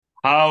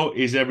How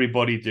is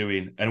everybody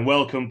doing? And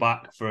welcome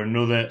back for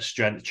another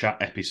Strength Chat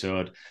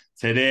episode.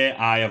 Today,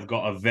 I have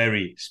got a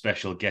very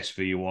special guest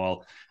for you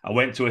all. I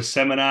went to a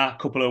seminar a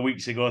couple of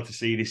weeks ago to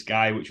see this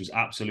guy, which was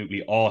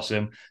absolutely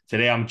awesome.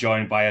 Today, I'm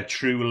joined by a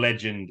true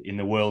legend in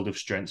the world of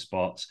strength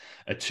sports,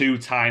 a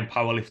two-time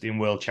powerlifting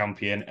world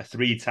champion, a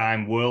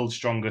three-time world's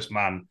strongest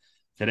man.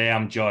 Today,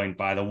 I'm joined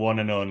by the one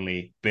and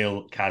only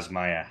Bill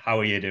Kazmaier. How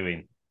are you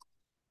doing?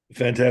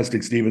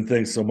 Fantastic, Stephen.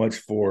 Thanks so much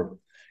for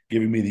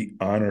giving me the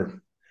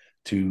honor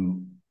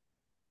to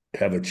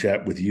have a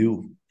chat with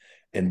you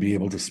and be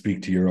able to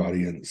speak to your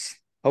audience.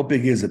 How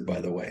big is it,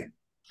 by the way?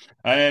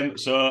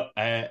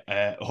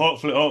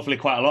 Hopefully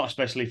quite a lot,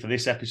 especially for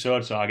this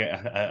episode. So I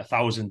get a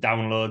thousand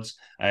downloads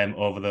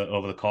over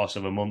the course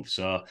of a month.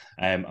 So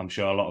I'm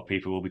sure a lot of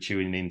people will be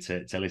tuning in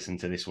to listen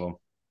to this one.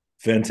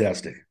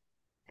 Fantastic.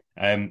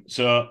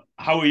 So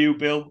how are you,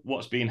 Bill?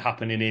 What's been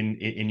happening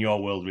in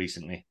your world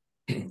recently?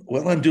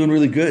 Well, I'm doing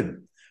really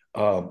good.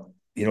 I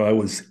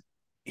was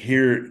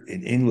here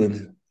in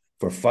England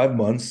for 5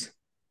 months,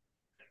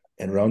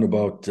 and around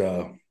about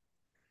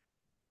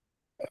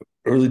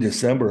early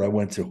December, I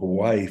went to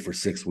Hawaii for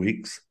 6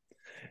 weeks,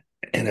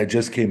 and I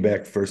just came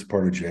back first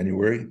part of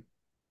January.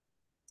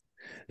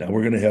 Now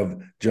we're going to have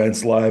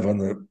Giants Live on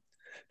the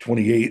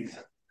 28th,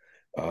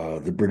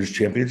 the British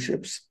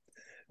Championships,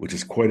 which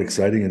is quite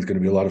exciting. It's going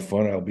to be a lot of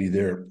fun. I'll be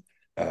there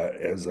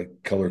as a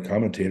color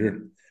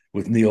commentator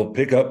with Neil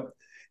Pickup,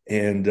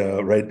 and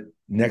right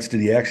next to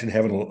the action,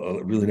 having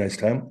a really nice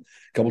time.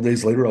 A couple of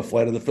days later, I'll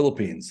fly to the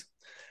Philippines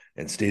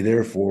and stay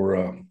there for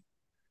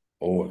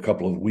a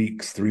couple of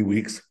weeks, 3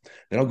 weeks.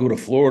 Then I'll go to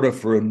Florida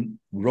for a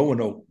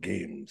Roanoke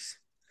Games.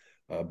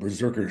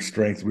 Berserker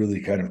strength,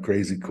 really kind of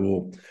crazy,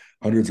 cool.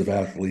 Hundreds of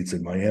athletes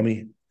in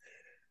Miami.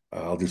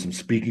 I'll do some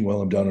speaking while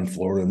I'm down in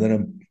Florida, and then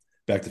I'm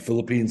back to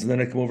Philippines, and then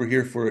I come over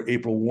here for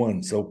April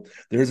 1. So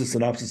there's a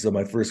synopsis of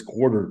my first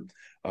quarter.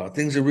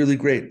 Things are really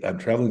great. I'm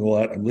traveling a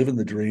lot. I'm living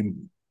the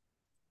dream.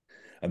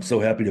 I'm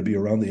so happy to be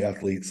around the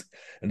athletes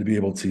and to be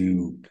able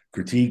to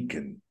critique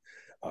and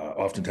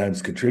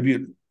oftentimes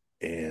contribute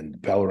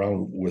and pal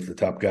around with the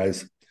top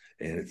guys.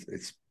 And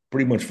it's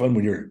pretty much fun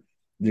when you're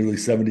nearly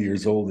 70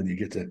 years old and you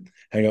get to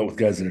hang out with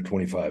guys that are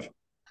 25.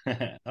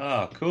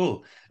 Oh,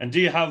 cool. And do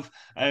you have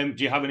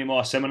any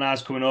more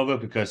seminars coming over?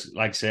 Because,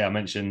 like I say, I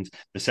mentioned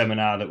the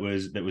seminar that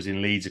was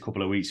in Leeds a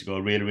couple of weeks ago.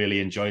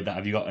 Really enjoyed that.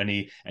 Have you got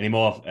any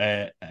more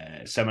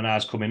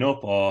seminars coming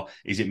up, or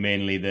is it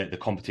mainly the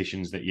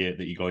competitions that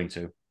you're going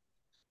to?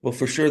 Well,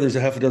 for sure, there's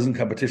a half a dozen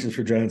competitions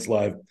for Giants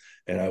Live,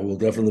 and I will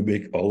definitely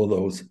make all of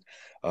those.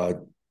 Uh,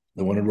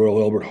 the one in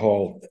Royal Albert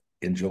Hall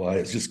in July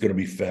is just going to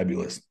be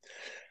fabulous.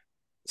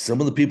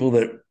 Some of the people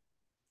that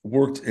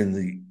worked in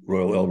the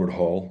Royal Albert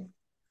Hall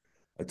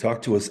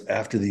talked to us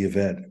after the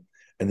event,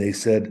 and they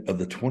said of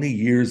the 20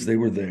 years they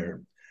were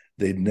there,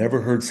 they'd never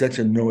heard such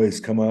a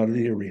noise come out of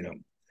the arena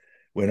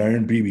when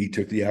Iron BB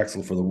took the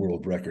axle for the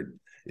world record.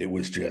 It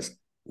was just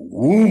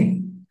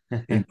whoom,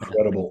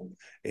 incredible.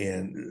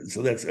 And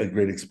so that's a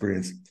great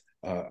experience.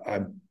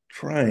 I'm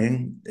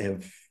trying,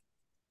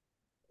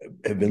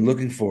 have been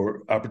looking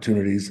for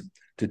opportunities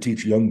to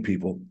teach young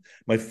people.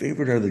 My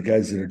favorite are the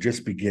guys that are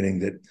just beginning,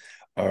 that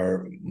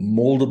are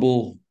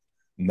moldable,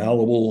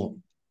 malleable,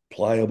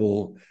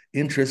 pliable,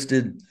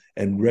 interested,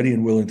 and ready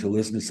and willing to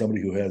listen to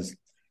somebody who has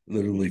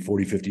literally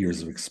 40, 50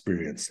 years of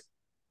experience.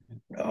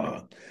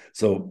 Uh,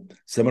 so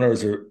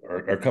seminars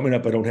are coming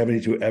up. I don't have any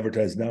to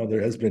advertise now.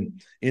 There has been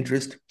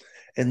interest.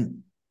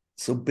 And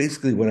so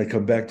basically, when I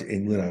come back to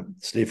England, I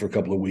stay for a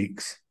couple of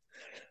weeks.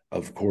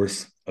 Of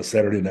course, a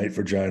Saturday night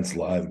for Giants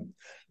Live.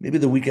 Maybe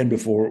the weekend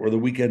before or the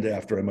weekend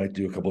after, I might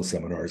do a couple of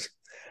seminars.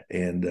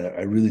 And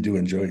I really do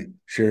enjoy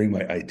sharing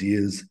my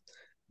ideas,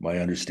 my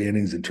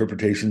understandings,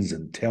 interpretations,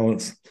 and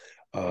talents,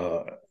 uh,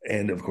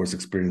 and of course,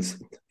 experience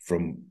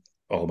from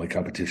all my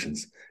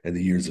competitions and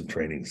the years of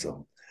training.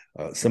 So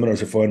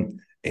seminars are fun,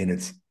 and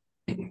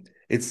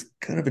it's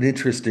kind of an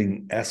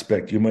interesting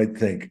aspect. You might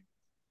think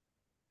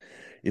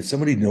if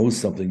somebody knows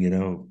something,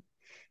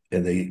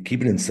 and they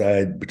keep it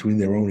inside between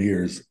their own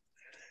ears,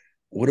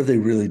 what have they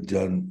really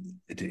done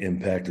to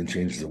impact and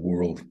change the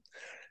world?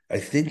 I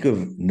think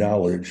of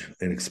knowledge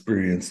and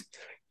experience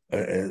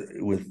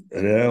with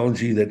an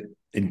analogy that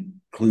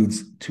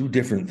includes two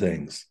different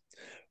things: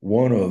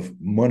 one of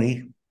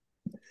money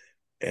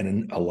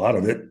and a lot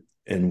of it,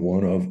 and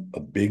one of a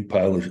big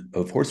pile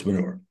of horse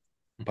manure,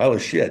 pile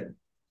of shit.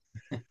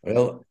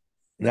 Well,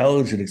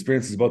 knowledge and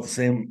experience is about the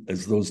same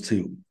as those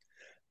two.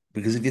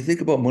 Because if you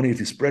think about money, if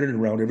you spread it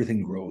around,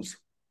 everything grows.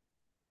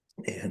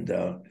 And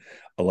a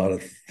lot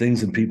of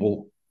things and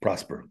people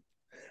prosper.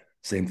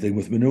 Same thing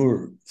with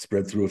manure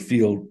spread through a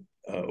field,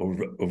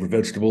 over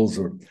vegetables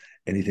or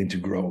anything to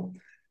grow.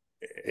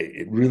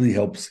 It really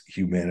helps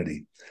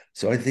humanity.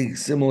 So I think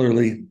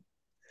similarly,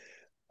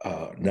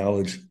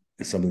 knowledge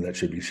is something that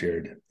should be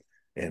shared.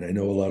 And I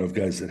know a lot of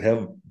guys that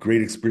have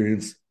great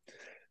experience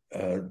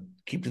uh,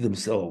 keep to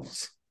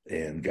themselves.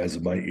 And guys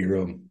of my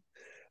era,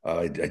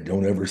 I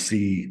don't ever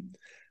see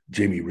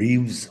Jamie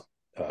Reeves,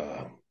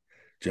 uh,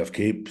 Jeff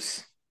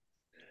Capes,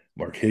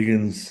 Mark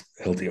Higgins,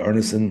 Helty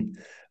Arneson,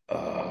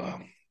 uh,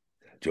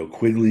 Joe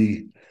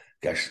Quigley.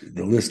 Gosh,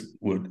 the list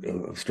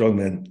of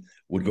strongmen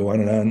would go on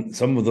and on.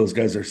 Some of those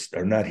guys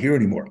are not here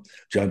anymore.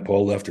 John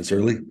Paul left us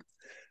early,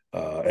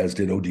 as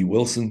did O.D.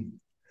 Wilson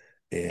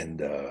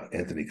and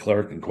Anthony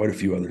Clark and quite a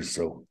few others.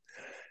 So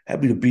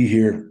happy to be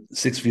here,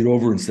 6 feet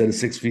over instead of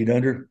 6 feet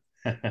under.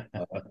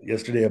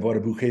 Yesterday, I bought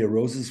a bouquet of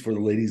roses for the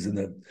ladies in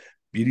the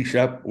beauty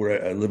shop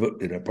where I live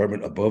in an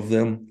apartment above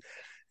them,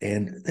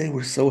 and they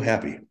were so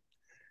happy.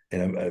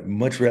 And I'd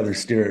much rather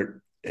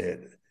stare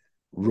at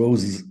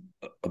roses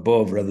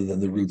above rather than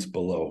the roots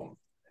below.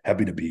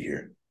 Happy to be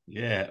here.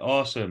 Yeah,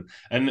 awesome.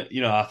 And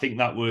I think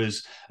that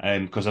was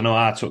because I know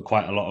I took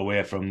quite a lot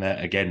away from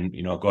that. Again,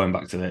 going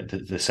back to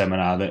the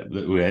seminar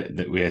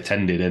that we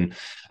attended,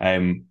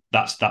 and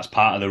that's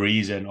part of the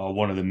reason, or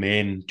one of the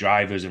main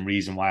drivers and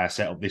reason why I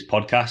set up this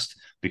podcast,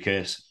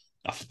 because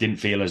I didn't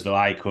feel as though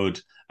I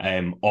could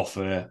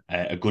offer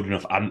a good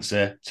enough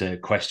answer to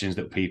questions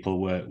that people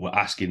were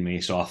asking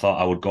me. So I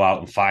thought I would go out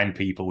and find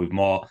people with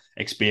more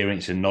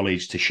experience and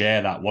knowledge to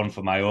share that, one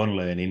for my own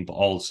learning, but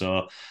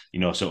also,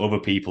 so other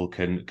people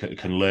can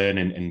learn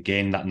and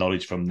gain that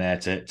knowledge from there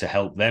to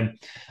help them.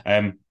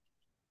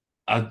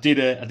 I did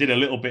a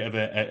little bit of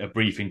a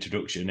brief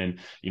introduction, and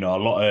a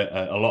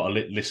lot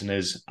of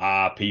listeners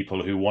are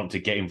people who want to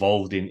get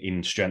involved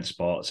in strength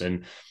sports.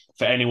 And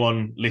for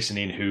anyone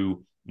listening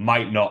who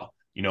might not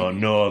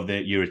know of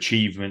your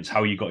achievements,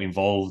 how you got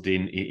involved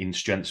in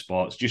strength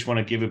sports, just want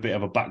to give a bit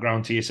of a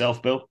background to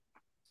yourself, Bill?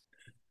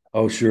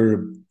 Oh,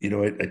 sure.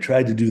 I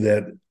tried to do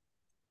that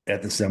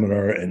at the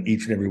seminar, and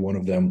each and every one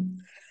of them.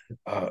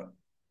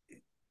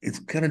 It's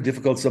kind of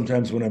difficult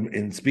sometimes when I'm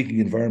in speaking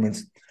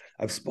environments.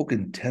 I've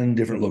spoken 10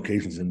 different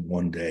locations in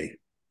one day.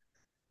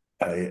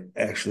 I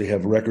actually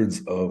have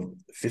records of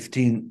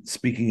 15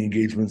 speaking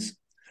engagements,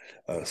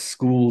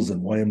 schools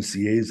and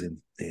YMCAs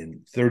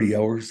in 30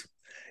 hours,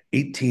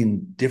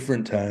 18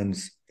 different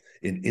times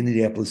in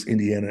Indianapolis,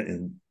 Indiana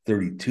in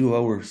 32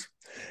 hours.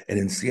 And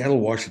in Seattle,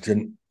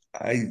 Washington,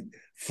 I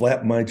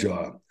flapped my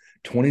jaw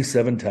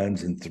 27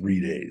 times in 3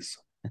 days.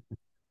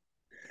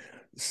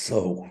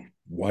 So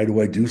why do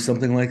I do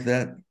something like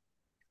that?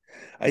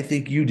 I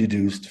think you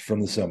deduced from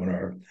the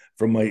seminar,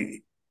 from my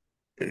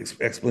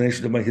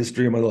explanation of my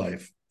history of my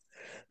life,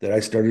 that I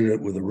started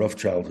it with a rough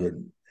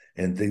childhood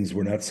and things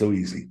were not so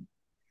easy.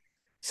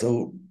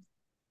 So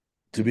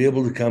to be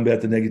able to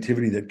combat the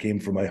negativity that came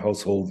from my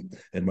household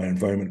and my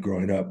environment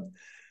growing up,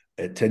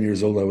 at 10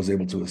 years old, I was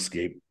able to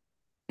escape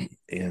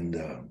and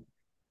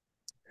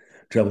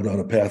travel down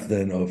a path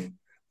then of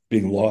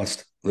being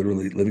lost,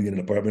 literally living in an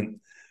apartment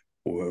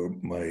where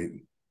my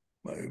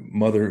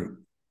mother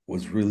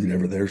was really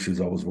never there. She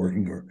was always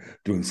working or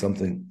doing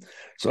something.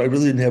 So I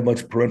really didn't have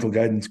much parental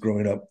guidance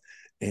growing up.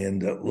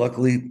 And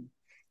luckily,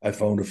 I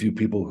found a few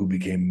people who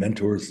became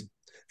mentors,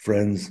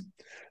 friends,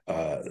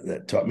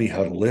 that taught me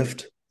how to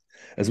lift.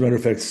 As a matter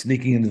of fact,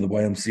 sneaking into the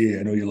YMCA,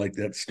 I know you like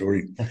that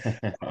story.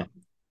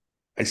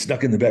 I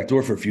snuck in the back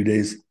door for a few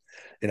days,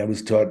 and I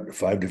was taught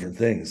 5 different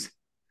things: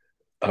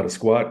 how to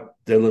squat,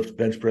 deadlift,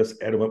 bench press,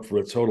 add them up for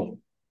a total.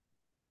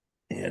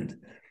 And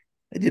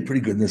I did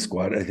pretty good in this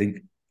squat. I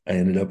think I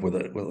ended up with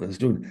I was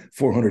doing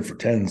 400 for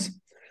tens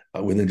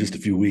within just a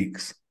few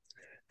weeks,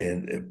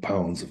 and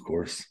pounds, of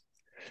course,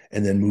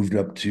 and then moved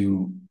up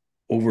to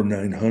over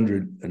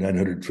 900, a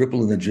 900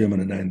 triple in the gym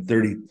and a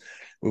 930.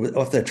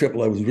 Off that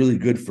triple, I was really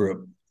good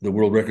for the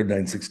world record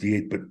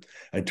 968, but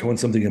I torn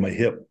something in my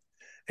hip,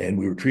 and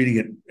we were treating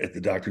it at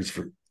the doctor's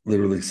for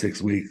literally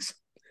 6 weeks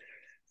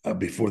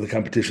before the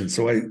competition.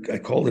 So I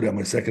called it on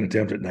my second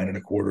attempt at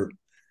 9.25,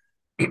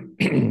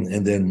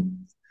 and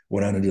then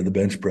went on into the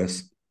bench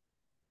press,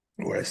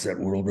 where I set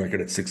world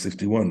record at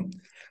 661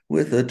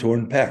 with a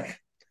torn pec.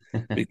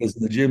 Because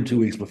in the gym 2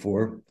 weeks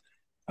before,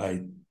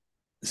 I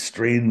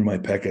strained my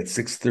pec at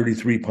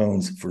 633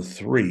 pounds for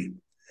 3.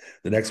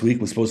 The next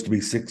week was supposed to be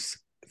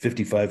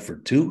 655 for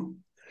 2,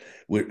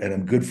 and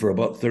I'm good for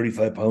about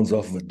 35 pounds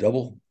off of a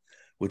double,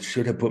 which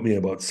should have put me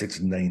about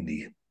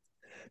 690,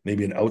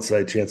 maybe an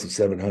outside chance of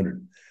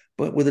 700.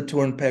 But with a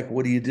torn pec,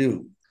 what do?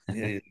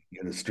 You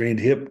get a strained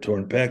hip,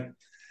 torn pec.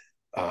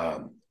 I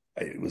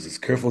was as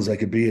careful as I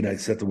could be, and I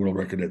set the world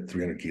record at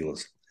 300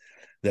 kilos.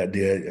 That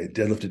day, I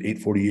deadlifted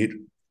 848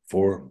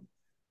 for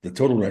the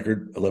total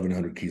record,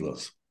 1,100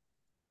 kilos.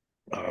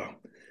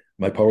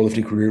 My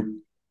powerlifting career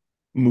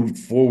moved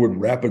forward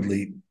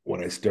rapidly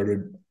when I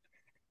started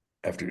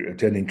after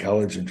attending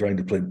college and trying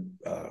to play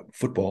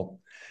football.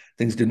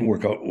 Things didn't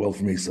work out well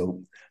for me,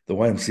 so the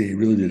YMCA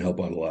really did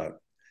help out a lot,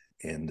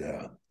 and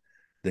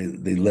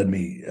they led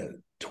me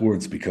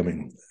towards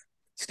becoming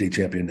state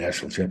champion,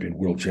 national champion,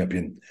 world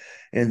champion,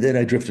 and then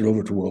I drifted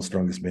over to World's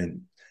Strongest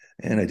Man,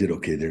 and I did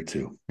okay there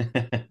too.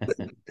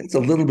 It's a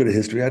little bit of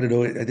history. I don't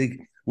know. I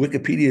think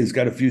Wikipedia's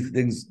got a few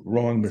things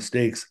wrong,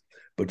 mistakes,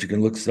 but you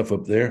can look stuff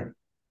up there.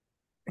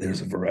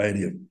 There's a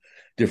variety of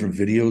different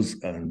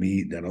videos on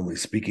me, not only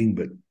speaking,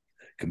 but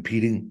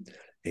competing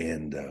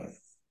and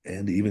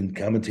even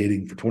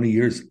commentating for 20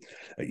 years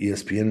at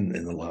ESPN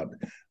and a lot.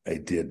 I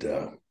did,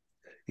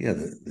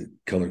 the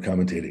color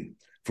commentating.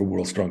 for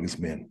World's Strongest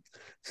Man.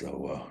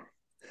 So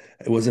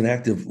it was an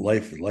active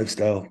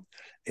lifestyle,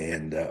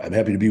 and I'm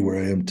happy to be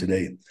where I am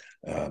today.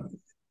 Um,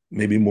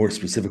 Maybe more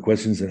specific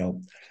questions,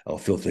 and I'll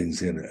fill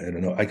things in. I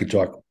don't know. I could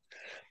talk.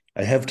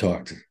 I have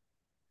talked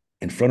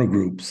in front of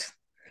groups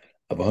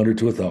of 100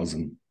 to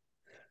 1,000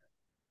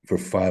 for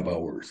 5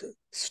 hours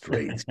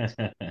straight.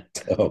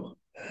 So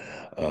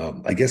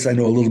I guess I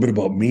know a little bit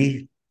about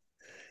me,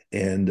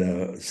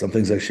 and some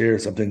things I share,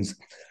 some things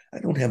I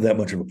don't have that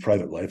much of a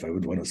private life. I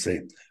would want to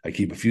say I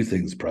keep a few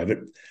things private.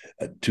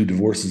 Two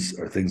divorces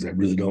are things I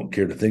really don't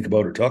care to think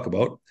about or talk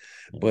about,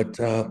 but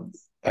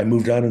I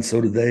moved on, and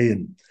so did they,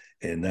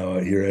 and now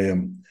here I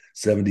am,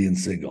 70 and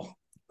single.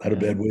 Not a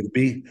bad way to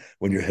be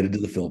when you're headed to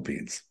the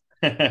Philippines.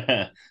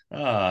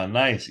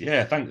 Nice.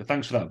 Yeah,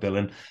 thanks for that, Bill.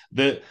 And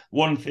the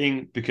one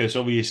thing, because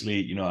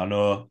obviously, I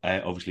know I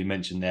obviously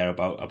mentioned there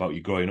about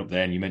you growing up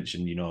there, and you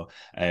mentioned,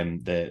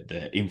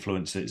 the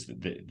influences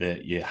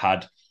that you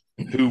had.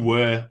 Who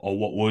were or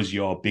what was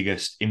your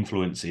biggest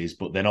influences?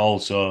 But then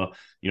also,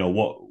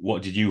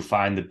 what did you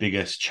find the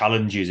biggest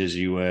challenges as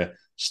you were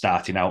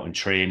starting out and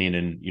training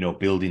and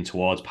building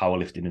towards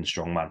powerlifting and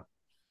strongman?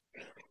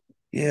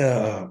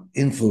 Yeah,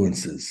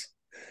 influences.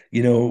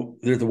 There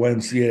at the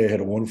YMCA, I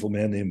had a wonderful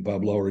man named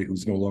Bob Lowry,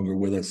 who's no longer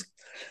with us.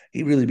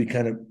 He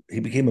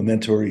became a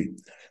mentor.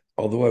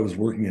 Although I was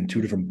working in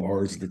two different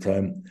bars at the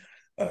time,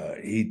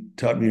 he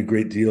taught me a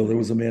great deal. There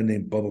was a man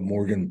named Bubba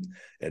Morgan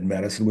at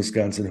Madison,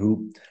 Wisconsin,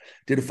 who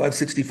did a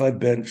 565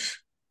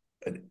 bench,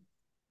 a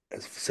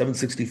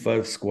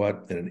 765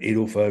 squat, and an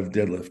 805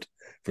 deadlift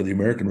for the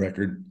American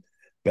record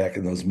back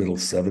in those middle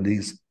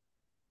 70s.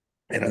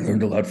 And I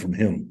learned a lot from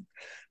him.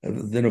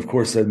 And then, of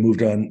course, I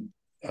moved on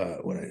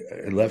when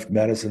I left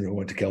Madison and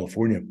went to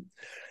California.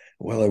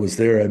 While I was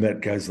there, I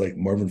met guys like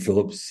Marvin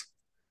Phillips,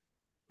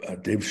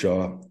 Dave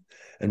Shaw,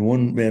 and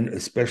one man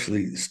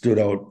especially stood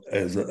out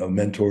as a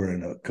mentor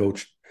and a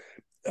coach,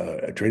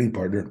 a training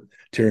partner,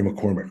 Terry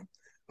McCormick,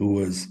 who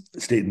was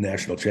state and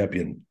national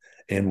champion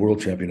and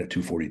world champion at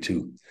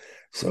 242.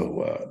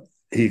 So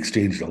he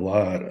exchanged a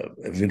lot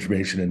of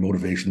information and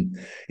motivation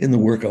in the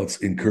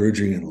workouts,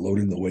 encouraging and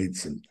loading the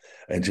weights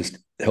and just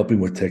helping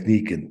with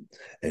technique and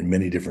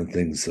many different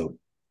things. So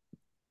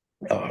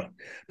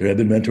there have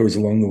been mentors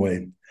along the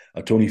way.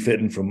 Tony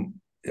Fitton from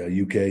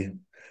UK.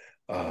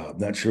 I'm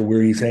not sure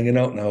where he's hanging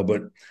out now,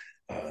 but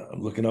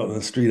I'm looking out on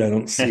the street. I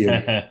don't see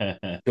him.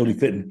 Tony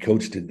Fitton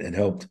coached and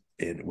helped.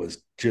 It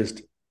was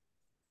just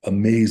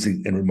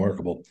amazing and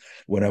remarkable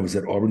when I was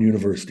at Auburn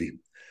University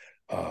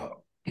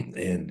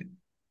and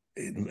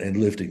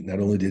lifting. Not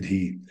only did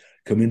he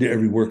come into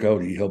every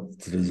workout, he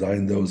helped to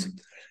design those.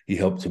 He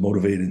helped to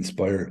motivate,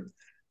 inspire,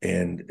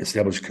 and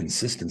establish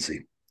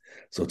consistency.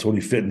 So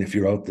Tony Fitton, if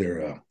you're out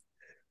there,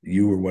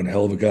 you were one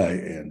hell of a guy,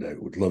 and I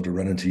would love to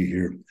run into you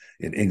here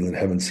in England.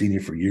 Haven't seen you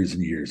for years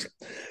and years.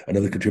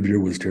 Another contributor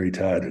was Terry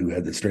Todd, who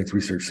had the Strength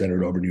Research Center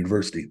at Auburn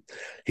University.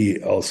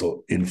 He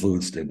also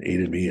influenced and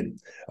aided me and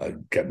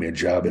got me a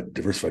job at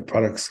Diversified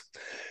Products,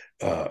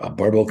 a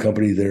barbell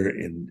company there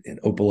in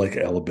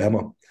Opelika,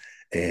 Alabama,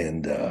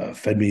 and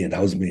fed me and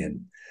housed me.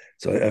 And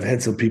so I've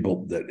had some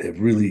people that have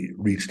really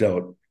reached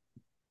out.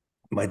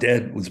 My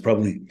dad was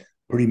probably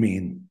pretty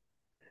mean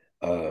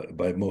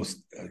by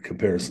most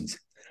comparisons,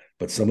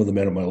 but some of the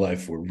men in my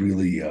life were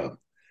really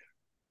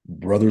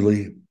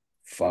brotherly,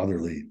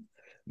 fatherly,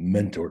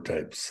 mentor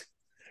types.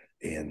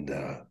 And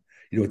at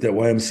that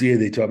YMCA,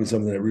 they taught me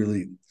something that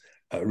really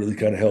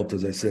kind of helped.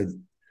 As I said,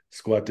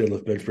 squat,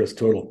 deadlift, bench press,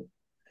 total.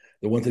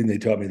 The one thing they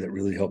taught me that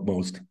really helped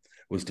most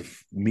was to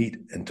meet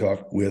and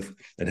talk with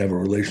and have a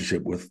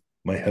relationship with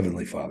my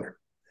Heavenly Father.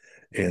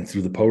 And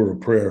through the power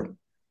of prayer,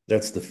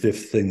 that's the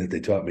fifth thing that they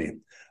taught me: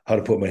 how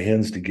to put my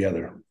hands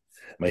together,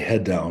 my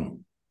head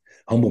down,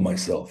 humble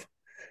myself,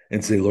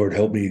 and say, Lord,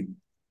 help me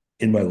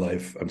in my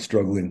life. I'm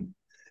struggling,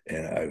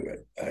 and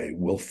I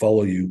will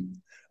follow you.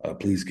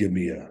 Please give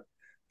me a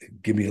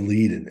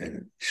lead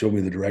and show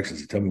me the directions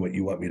and tell me what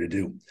you want me to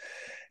do.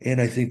 And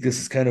I think this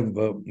is kind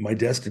of my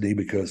destiny,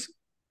 because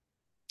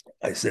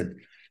I said,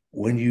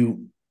 when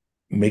you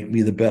make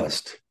me the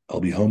best,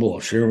 I'll be humble. I'll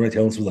share my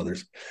talents with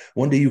others.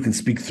 One day you can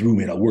speak through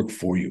me and I'll work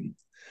for you.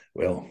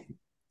 Well,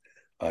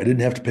 I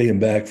didn't have to pay him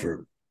back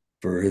for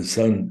his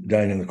son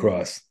dying on the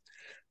cross,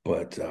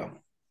 but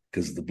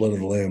because the blood of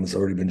the Lamb has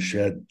already been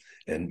shed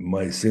and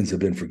my sins have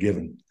been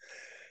forgiven.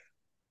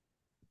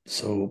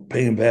 So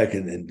paying back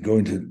and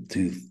going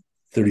to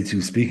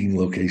 32 speaking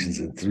locations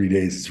in 3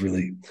 days is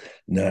really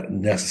not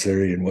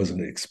necessary and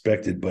wasn't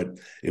expected, but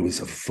it was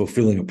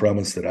fulfilling a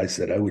promise that I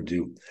said I would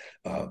do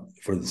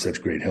for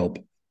such great help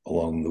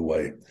along the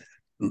way.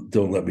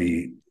 Don't let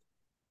me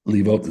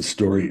leave out the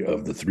story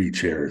of the 3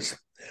 chairs.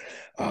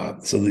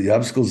 So the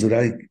obstacles that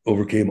I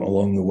overcame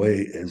along the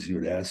way, as you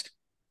had asked,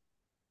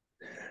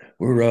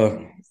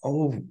 were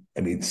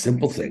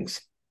simple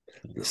things.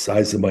 The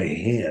size of my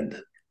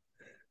hand,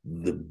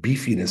 the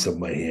beefiness of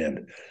my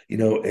hand.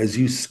 As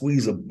you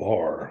squeeze a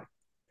bar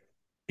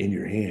in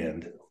your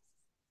hand,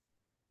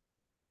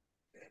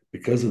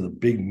 because of the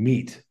big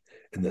meat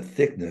and the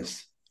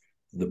thickness,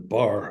 the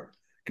bar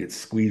gets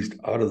squeezed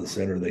out of the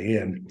center of the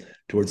hand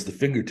towards the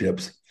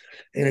fingertips.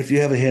 And if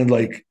you have a hand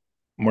like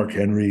Mark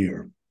Henry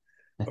or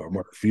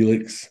Mark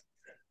Felix,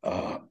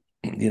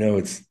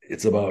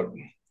 it's about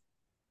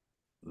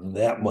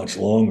that much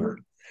longer.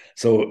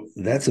 So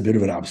that's a bit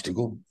of an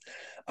obstacle.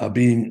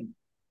 Being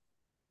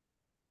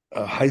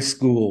a high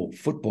school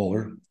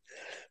footballer,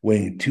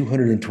 weighing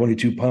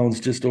 222 pounds,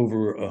 just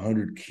over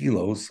 100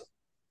 kilos,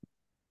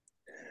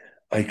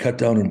 I cut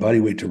down in body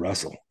weight to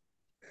wrestle.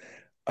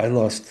 I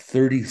lost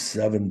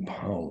 37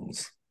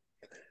 pounds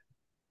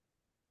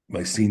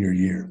my senior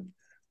year,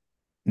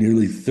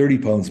 nearly 30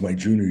 pounds my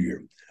junior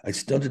year. I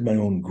stunted my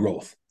own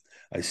growth.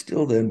 I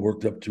still then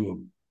worked up to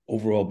an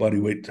overall body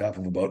weight top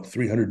of about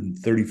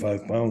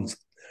 335 pounds.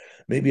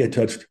 Maybe I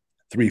touched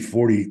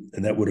 340,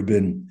 and that would have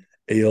been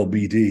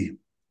ALBD.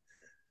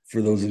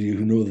 For those of you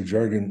who know the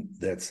jargon,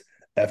 that's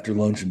after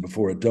lunch and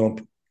before a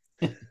dump.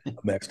 I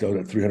maxed out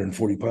at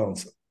 340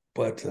 pounds.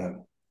 But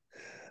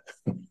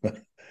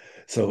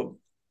so,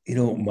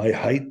 my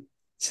height,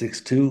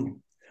 6'2",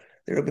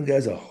 there have been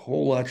guys a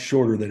whole lot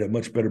shorter that have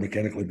much better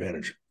mechanical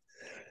advantage.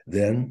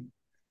 Then,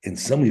 in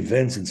some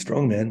events in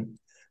strongman,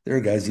 there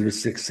are guys that are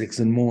 6'6"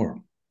 and more.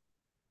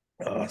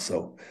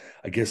 So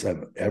I guess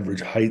I'm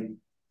average height,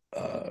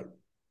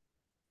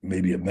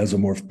 maybe a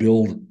mesomorph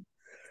build.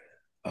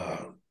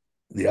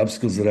 The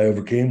obstacles that I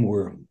overcame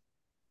were,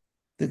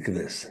 think of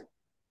this,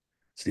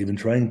 Stephen,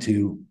 trying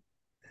to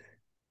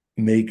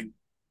make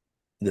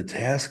the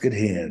task at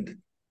hand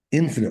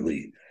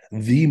infinitely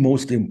the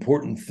most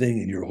important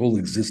thing in your whole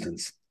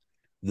existence,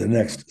 the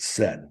next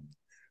set,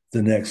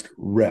 the next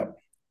rep,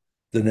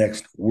 the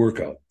next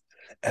workout,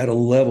 at a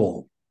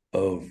level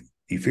of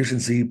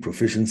efficiency,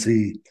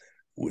 proficiency,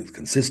 with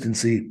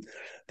consistency,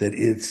 that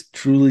it's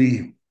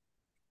truly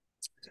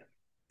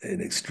an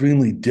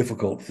extremely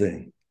difficult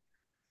thing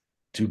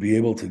to be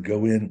able to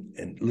go in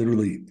and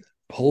literally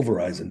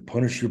pulverize and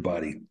punish your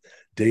body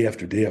day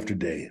after day after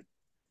day,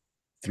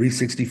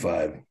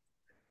 365,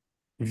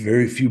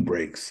 very few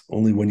breaks,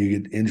 only when you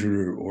get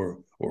injured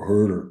or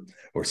hurt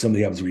or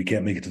something happens where you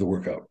can't make it to the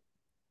workout.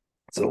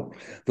 So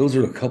those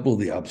are a couple of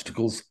the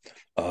obstacles.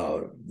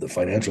 The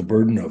financial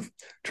burden of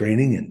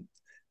training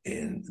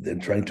and then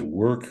trying to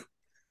work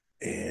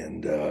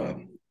and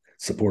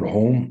support a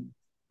home.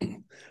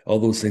 All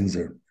those things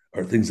are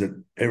things that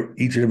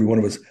each and every one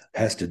of us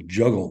has to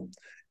juggle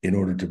in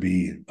order to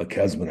be a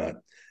cosmonaut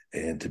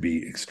and to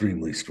be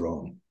extremely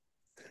strong.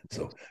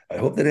 So I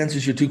hope that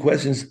answers your two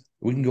questions.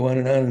 We can go on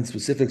in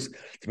specifics.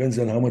 Depends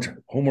on how much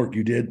homework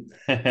you did,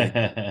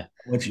 how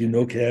much you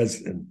know,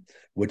 Kaz, and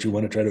what you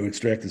want to try to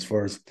extract as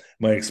far as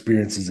my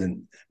experiences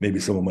and maybe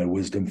some of my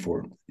wisdom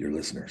for your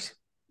listeners.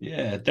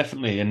 Yeah,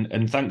 definitely,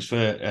 and thanks for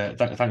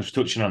thanks for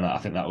touching on that. I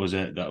think that was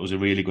a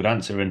really good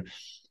answer. And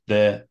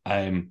the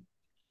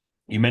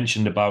you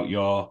mentioned about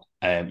your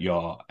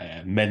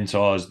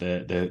mentors,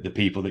 the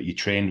people that you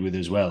trained with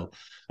as well.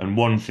 And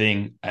one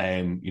thing,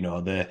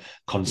 the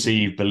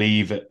conceive,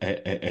 believe,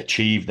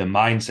 achieve, the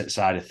mindset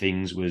side of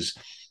things was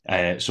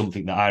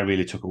something that I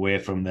really took away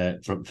from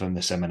the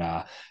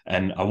seminar.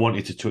 And I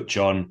wanted to touch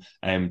on: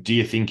 do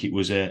you think it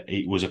was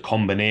a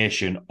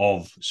combination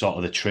of sort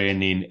of the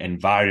training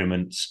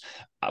environments,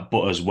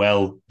 but as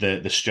well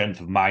the strength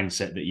of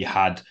mindset that you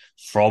had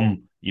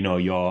from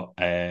your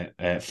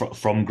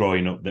from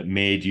growing up that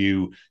made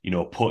you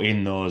put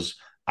in those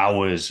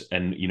hours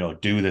and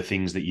do the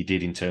things that you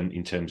did in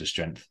terms of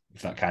strength,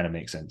 if that kind of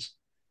makes sense?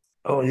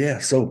 Oh yeah.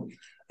 So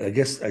I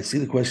guess I see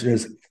the question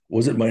is,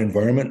 was it my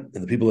environment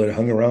and the people that I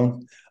hung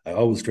around? I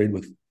always trained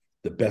with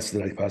the best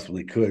that I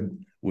possibly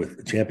could,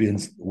 with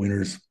champions,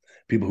 winners,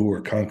 people who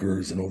were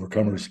conquerors and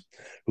overcomers,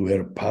 who had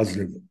a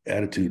positive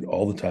attitude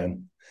all the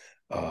time.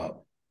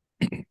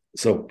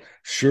 So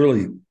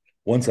surely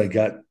once I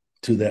got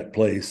to that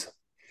place,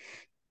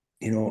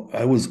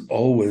 I was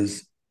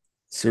always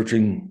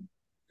searching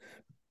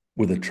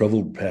with a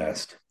troubled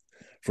past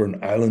for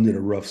an island in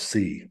a rough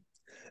sea,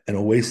 an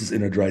oasis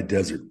in a dry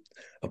desert,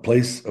 a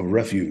place of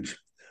refuge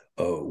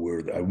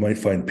where I might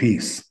find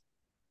peace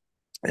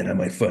and I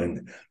might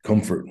find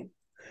comfort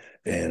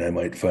and I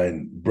might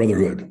find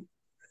brotherhood.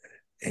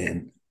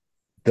 And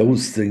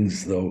those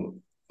things, though,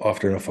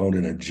 often are found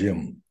in a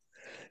gym.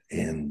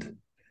 And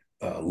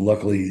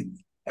luckily,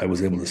 I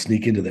was able to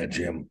sneak into that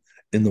gym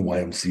in the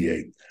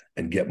YMCA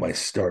and get my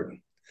start.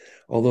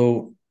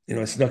 Although,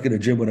 I snuck in a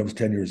gym when I was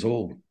 10 years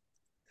old.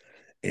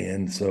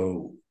 And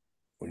so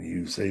when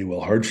you say,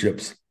 well,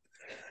 hardships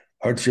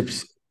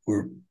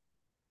were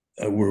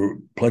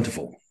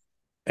plentiful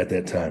at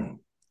that time.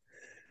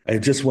 I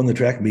had just won the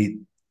track meet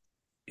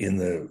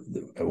I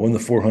won the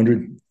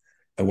 400,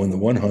 I won the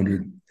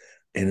 100,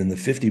 and in the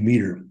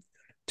 50-meter,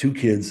 two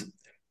kids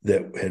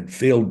that had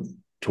failed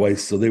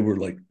twice, so they were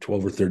like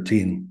 12 or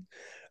 13,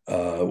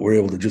 were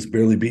able to just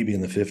barely beat me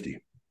in the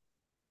 50.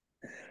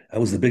 I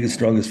was the biggest,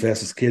 strongest,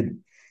 fastest kid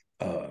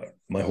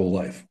my whole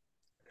life.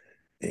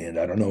 And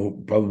I don't know,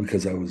 probably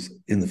because I was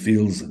in the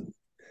fields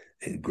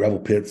and gravel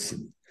pits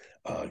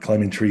and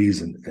climbing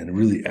trees and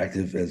really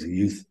active as a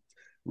youth,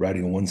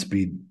 riding a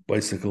one-speed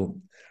bicycle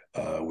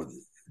with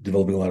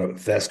developing a lot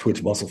of fast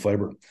twitch muscle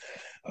fiber.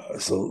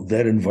 So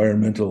that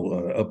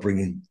environmental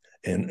upbringing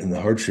and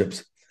the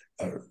hardships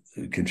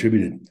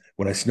contributed.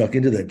 When I snuck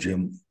into that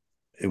gym,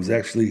 it was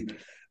actually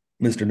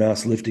Mr.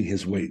 Nas lifting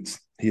his weights.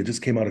 He had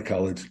just came out of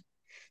college.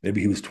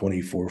 Maybe he was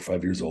 24 or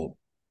 5 years old.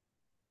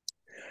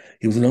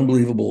 He was an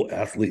unbelievable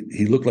athlete.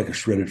 He looked like a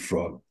shredded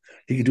frog.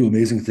 He could do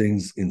amazing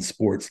things in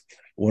sports.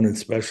 One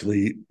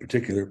especially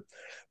particular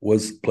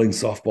was playing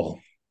softball.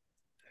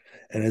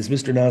 And as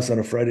Mr. Nas on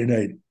a Friday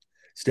night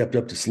stepped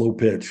up to slow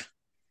pitch,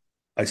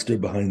 I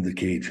stood behind the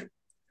cage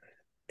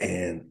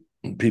and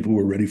people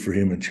were ready for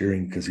him and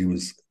cheering because he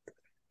was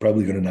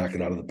probably going to knock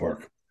it out of the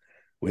park.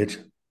 Which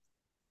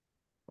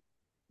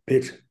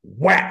pitch,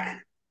 whack.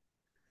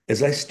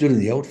 As I stood in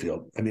the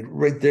outfield, I mean,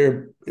 right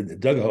there in the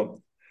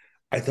dugout,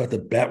 I thought the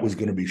bat was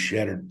going to be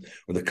shattered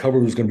or the cover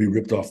was going to be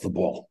ripped off the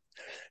ball.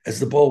 As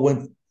the ball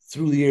went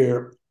through the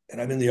air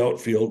and I'm in the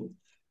outfield,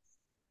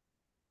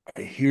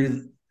 I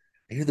hear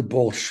the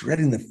ball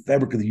shredding the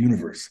fabric of the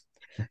universe.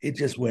 It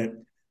just went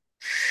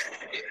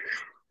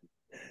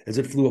as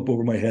it flew up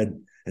over my head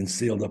and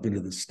sailed up into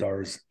the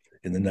stars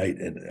in the night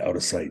and out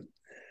of sight.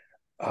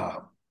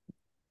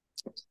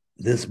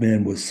 This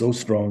man was so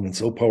strong and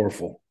so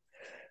powerful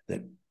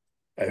that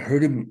I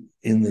heard him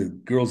in the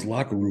girls'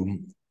 locker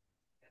room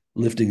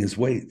lifting his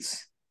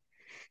weights.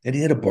 And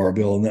he had a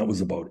barbell, and that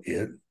was about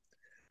it.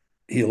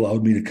 He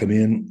allowed me to come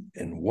in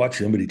and watch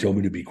him, but he told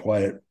me to be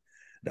quiet.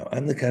 Now,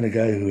 I'm the kind of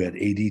guy who had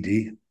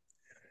ADD,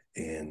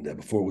 and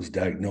before it was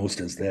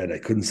diagnosed as that, I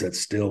couldn't sit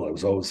still. I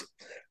was always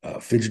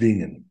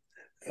fidgeting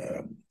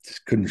and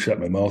just couldn't shut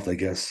my mouth, I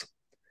guess.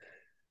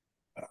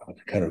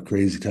 Kind of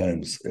crazy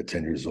times at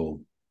 10 years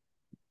old.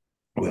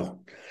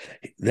 Well,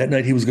 that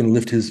night he was going to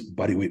lift his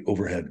body weight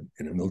overhead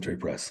in a military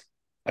press.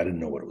 I didn't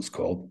know what it was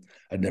called.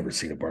 I'd never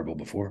seen a barbell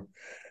before.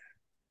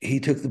 He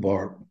took the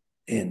bar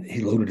and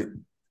he loaded it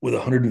with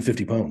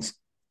 150 pounds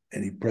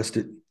and he pressed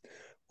it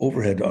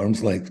overhead to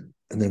arm's length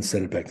and then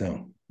set it back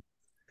down.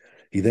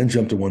 He then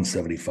jumped to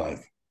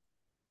 175.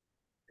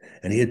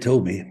 And he had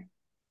told me,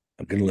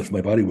 I'm going to lift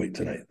my body weight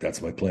tonight.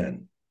 That's my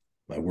plan,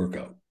 my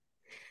workout.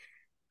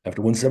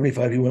 After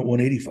 175, he went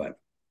 185,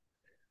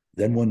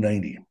 then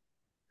 190.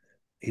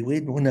 He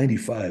weighed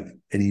 195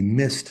 and he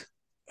missed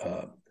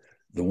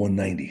the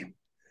 190.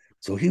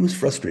 So he was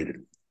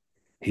frustrated.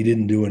 He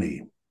didn't do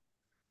any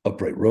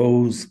upright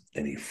rows,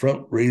 any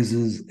front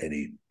raises,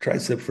 any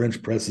tricep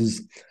French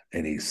presses,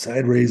 any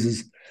side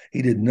raises.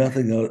 He did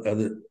nothing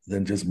other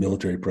than just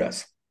military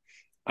press.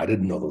 I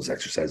didn't know those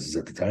exercises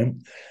at the time.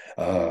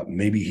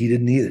 Maybe he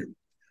didn't either.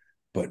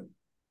 But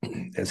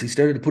as he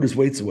started to put his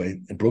weights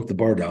away and broke the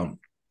bar down,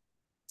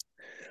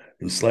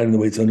 he was sliding the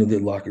weights under the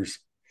lockers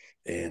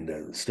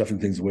and stuffing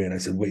things away. And I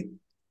said, wait,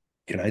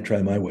 can I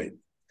try my weight?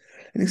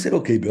 And he said,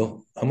 okay,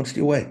 Bill, how much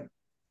do you weigh?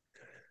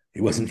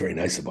 He wasn't very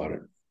nice about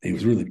it. He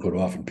was really put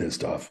off and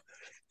pissed off.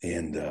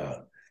 And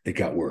it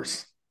got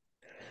worse.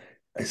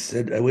 I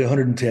said, I weigh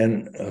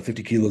 110,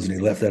 50 kilos, and he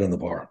left that on the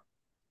bar.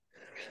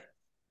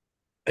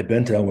 I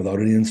bent down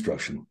without any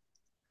instruction,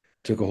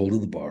 took a hold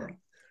of the bar,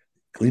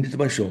 cleaned it to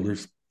my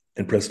shoulders,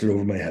 and pressed it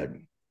over my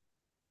head.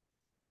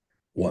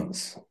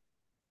 Once.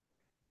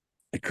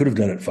 I could have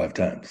done it 5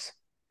 times.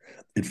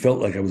 It felt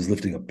like I was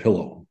lifting a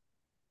pillow.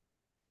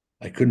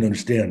 I couldn't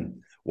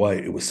understand why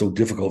it was so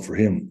difficult for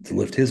him to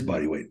lift his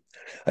body weight.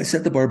 I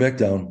set the bar back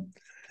down,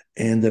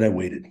 and then I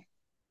waited.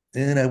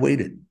 And I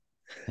waited.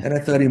 And I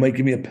thought he might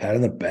give me a pat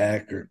on the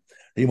back, or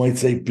he might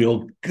say,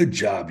 Bill, good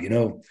job. You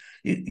know,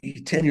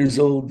 you're 10 years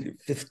old, you're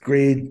 5th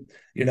grade.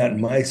 You're not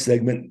in my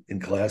segment in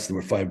class. There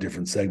were 5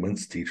 different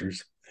segments,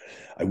 teachers.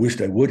 I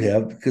wished I would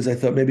have, because I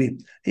thought maybe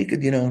he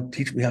could,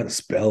 teach me how to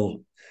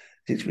spell,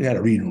 teach me how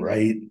to read and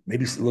write,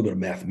 maybe a little bit of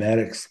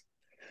mathematics.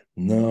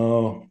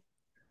 No.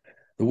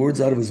 The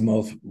words out of his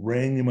mouth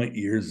rang in my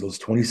ears those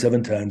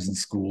 27 times in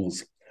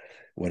schools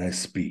when I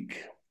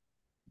speak.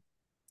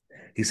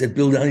 He said,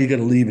 Bill, now you got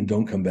to leave and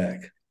don't come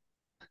back.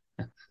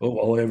 Oh,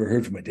 all I ever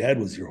heard from my dad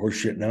was, you're horse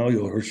shit now,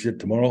 you'll horse shit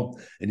tomorrow,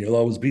 and you'll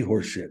always be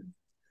horse shit.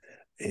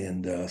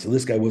 And so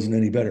this guy wasn't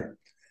any better.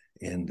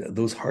 And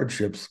those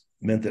hardships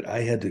meant that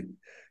I had to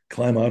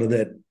climb out of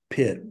that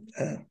pit.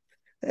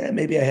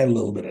 Maybe I had a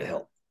little bit of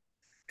help.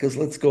 Because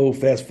let's go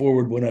fast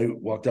forward when I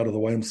walked out of the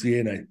YMCA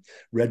and I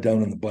read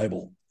down in the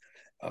Bible.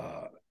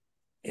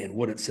 And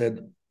what it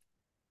said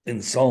in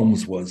the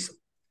Psalms was,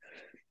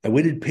 I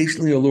waited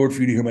patiently, O Lord,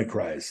 for you to hear my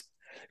cries.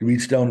 You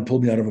reached down and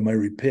pulled me out of a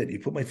miry pit. You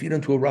put my feet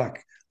onto a rock.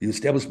 You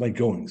established my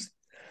goings.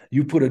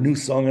 You put a new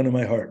song unto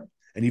my heart,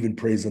 and even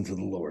praise unto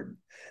the Lord.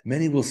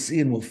 Many will see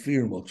and will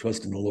fear and will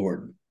trust in the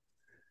Lord.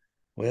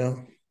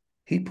 Well,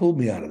 he pulled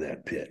me out of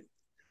that pit.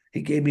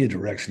 He gave me a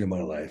direction in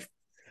my life.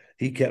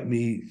 He kept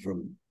me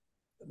from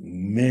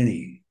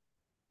many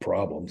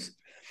problems.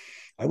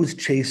 I was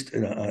chased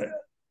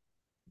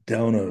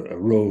down a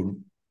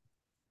road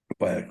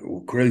by a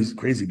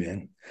crazy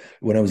man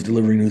when I was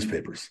delivering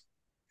newspapers.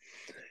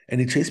 And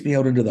he chased me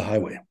out into the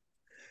highway.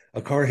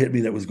 A car hit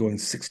me that was going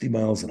 60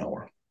 miles an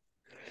hour.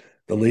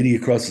 The lady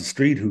across the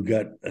street who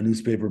got a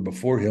newspaper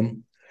before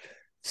him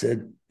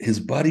said his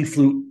body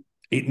flew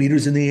 8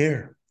 meters in the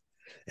air.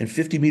 And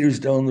 50 meters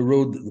down the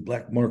road, the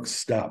black marks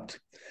stopped.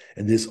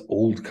 And this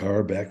old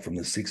car back from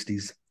the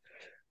 60s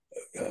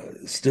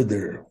stood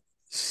there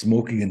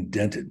smoking and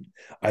dented.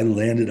 I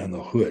landed on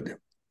the hood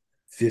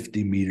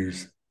 50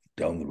 meters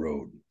down the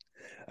road.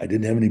 I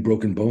didn't have any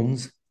broken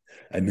bones.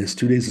 I missed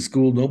 2 days of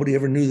school. Nobody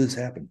ever knew this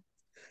happened.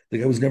 The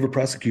guy was never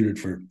prosecuted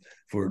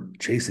for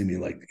chasing me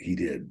like he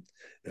did,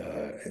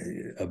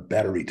 a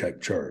battery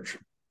type charge.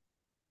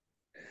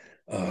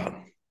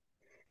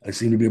 I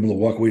seem to be able to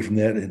walk away from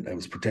that, and I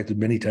was protected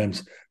many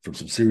times from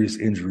some serious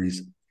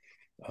injuries.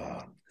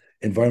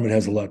 Environment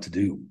has a lot to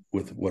do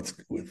with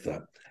with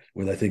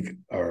I think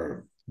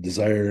our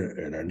desire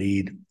and our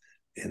need,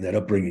 and that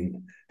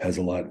upbringing has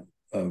a lot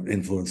of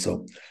influence.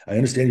 So I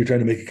understand you're trying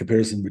to make a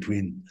comparison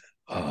between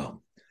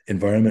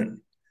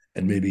environment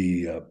and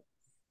maybe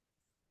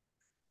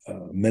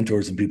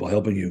mentors and people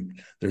helping you.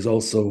 There's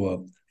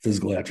also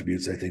physical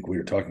attributes I think we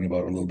were talking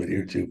about a little bit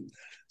here too.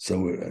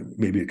 So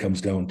maybe it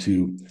comes down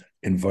to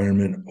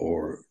environment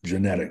or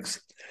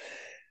genetics.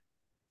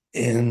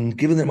 And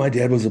given that my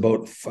dad was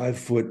about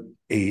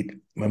 5'8",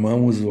 my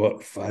mom was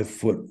about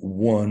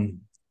 5'1",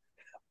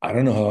 I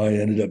don't know how I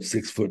ended up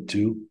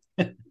 6'2",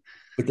 but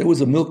there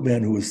was a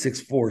milkman who was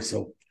 6'4".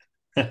 So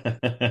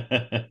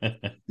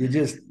you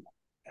just,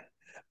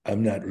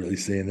 I'm not really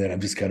saying that. I'm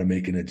just kind of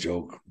making a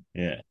joke.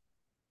 Yeah.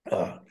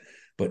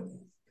 But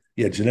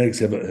yeah, genetics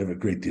have a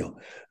great deal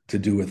to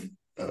do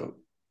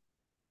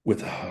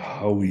with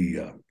how we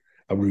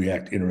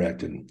react,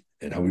 interact, and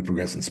how we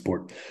progress in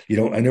sport.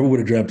 I never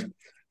would have dreamt,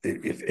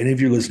 if any of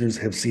your listeners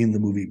have seen the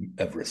movie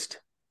Everest,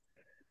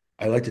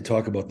 I like to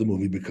talk about the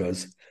movie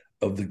because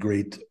of the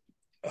great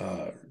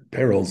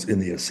perils in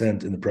the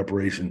ascent and the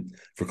preparation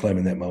for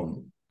climbing that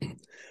mountain.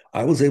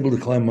 I was able to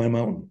climb my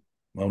mountain,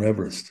 Mount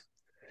Everest.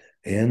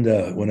 And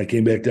when I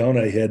came back down,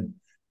 I had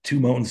two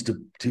mountains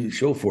to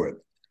show for it.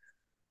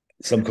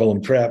 Some call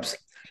them traps.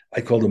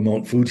 I called them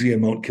Mount Fuji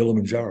and Mount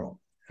Kilimanjaro.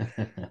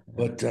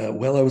 But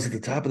while I was at the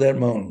top of that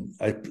mountain,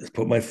 I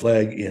put my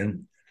flag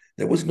in.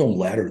 There was no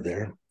ladder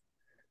there.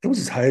 It was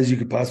as high as you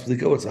could possibly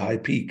go. It's a high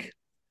peak.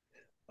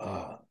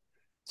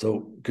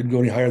 So couldn't go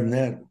any higher than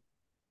that.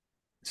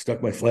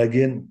 Stuck my flag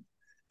in,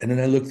 and then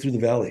I looked through the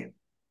valley.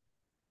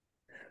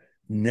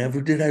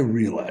 Never did I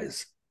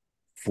realize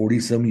 40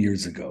 some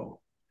years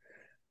ago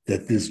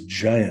that this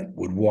giant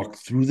would walk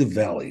through the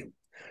valley,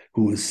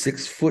 who was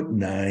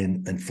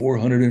 6'9" and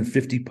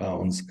 450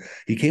 pounds.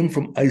 He came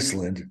from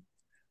Iceland.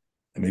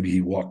 And maybe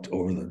he walked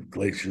over the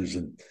glaciers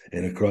and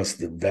across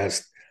the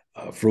vast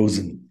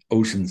frozen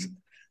oceans.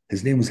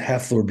 His name was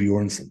Hafthor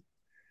Bjornsson.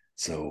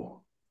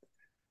 So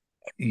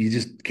you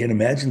just can't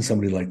imagine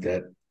somebody like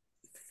that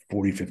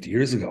 40, 50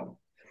 years ago.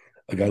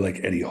 A guy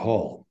like Eddie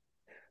Hall,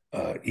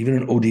 even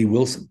an O.D.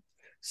 Wilson,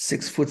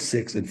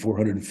 6'6" and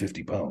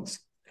 450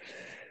 pounds.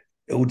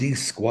 O.D.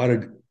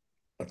 squatted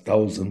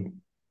 1,000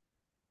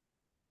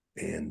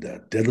 and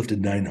deadlifted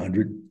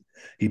 900.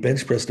 He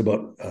bench pressed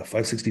about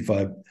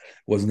 565,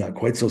 was not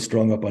quite so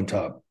strong up on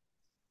top.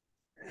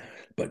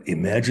 But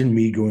imagine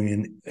me going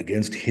in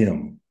against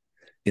him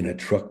in a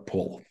truck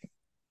pull.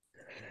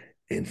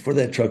 And for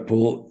that truck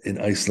pull in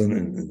Iceland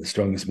and the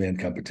strongest man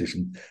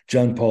competition,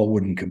 John Paul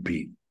wouldn't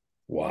compete.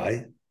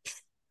 Why?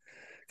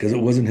 Because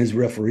it wasn't his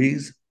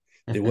referees,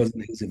 it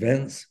wasn't his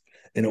events,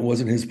 and it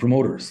wasn't his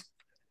promoters.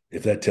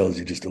 If that tells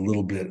you just a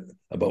little bit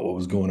about what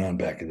was going on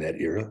back in that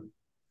era.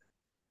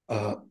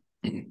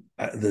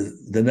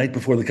 The night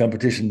before the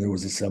competition, there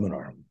was a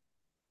seminar.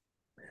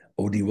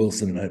 O.D.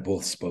 Wilson and I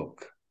both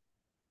spoke.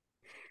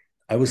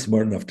 I was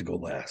smart enough to go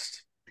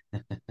last.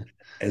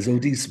 As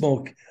O.D.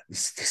 spoke,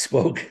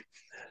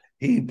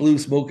 he blew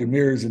smoke and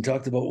mirrors and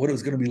talked about what it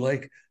was going to be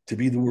like to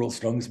be the world's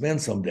strongest man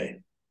someday.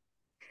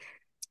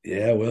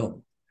 Yeah,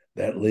 well,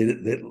 that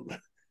laid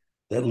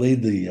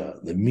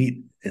the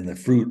meat and the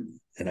fruit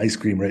and ice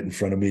cream right in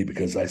front of me,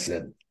 because I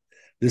said,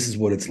 this is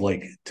what it's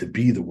like to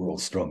be the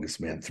world's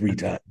strongest man 3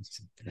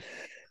 times.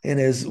 And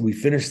as we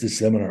finished the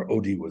seminar,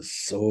 O.D. was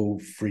so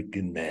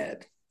freaking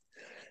mad.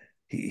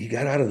 He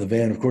got out of the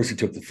van. Of course, he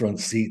took the front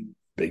seat,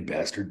 big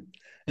bastard.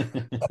 He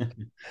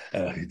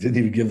didn't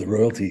even give the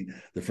royalty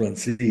the front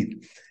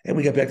seat. And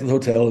we got back to the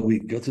hotel, and we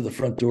go through the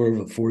front door of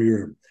a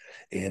foyer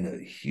in a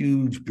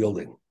huge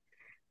building.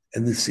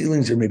 And the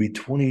ceilings are maybe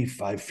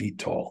 25 feet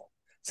tall.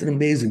 It's an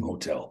amazing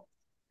hotel.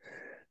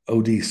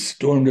 O.D.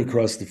 stormed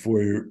across the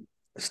foyer,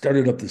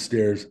 started up the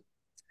stairs,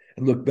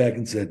 and looked back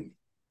and said,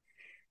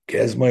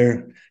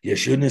 Kazmaier, you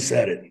shouldn't have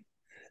said it.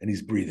 And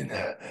he's breathing.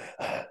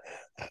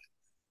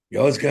 You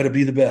always got to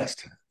be the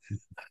best.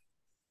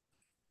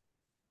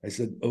 I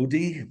said,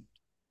 O.D.,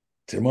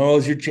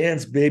 tomorrow's your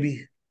chance,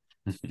 baby.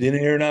 Thin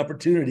air an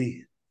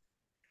opportunity.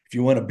 If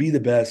you want to be the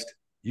best,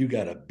 you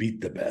got to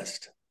beat the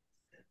best.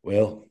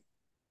 Well,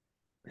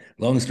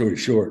 long story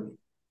short,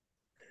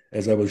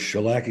 as I was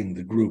shellacking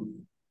the group,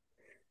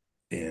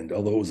 and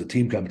although it was a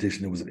team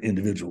competition, it was an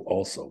individual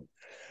also,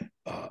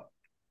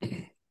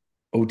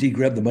 O.D.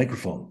 grabbed the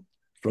microphone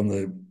from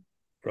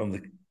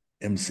the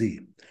MC,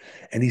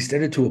 and he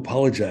started to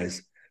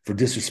apologize for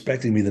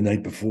disrespecting me the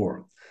night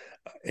before.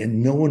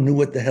 and no one knew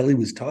what the hell he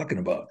was talking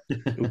about.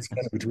 It was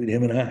kind of between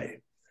him and I.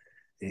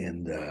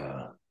 And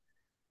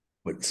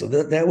but so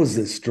that was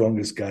the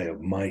strongest guy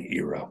of my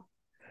era,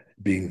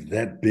 being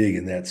that big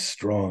and that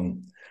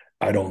strong.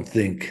 I don't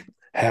think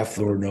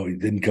Hafthor, no, he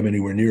didn't come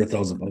anywhere near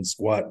 1,000-pound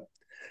squat,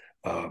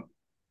 uh,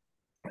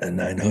 a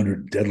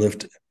 900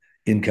 deadlift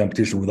in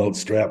competition without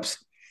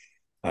straps.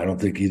 I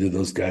don't think either of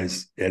those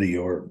guys, Eddie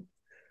or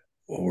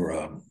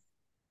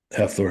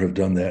Hafthor, have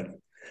done that.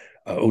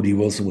 O.D.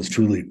 Wilson was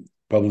truly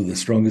probably the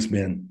strongest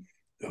man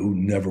who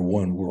never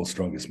won World's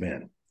Strongest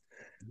Man.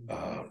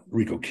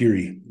 Rico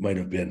Kiri might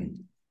have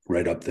been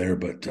right up there,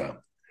 but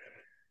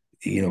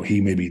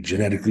he maybe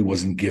genetically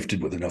wasn't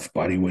gifted with enough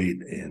body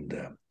weight,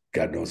 and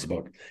God knows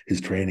about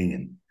his training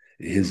and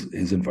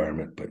his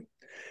environment. But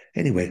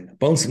anyway,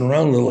 bouncing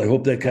around a little, I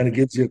hope that kind of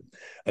gives you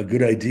a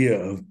good idea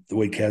of the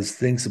way Kaz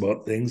thinks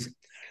about things.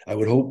 I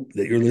would hope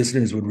that your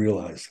listeners would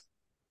realize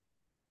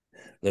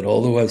that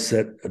although I've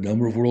set a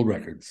number of world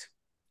records,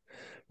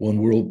 won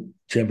world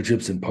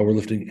championships in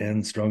powerlifting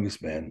and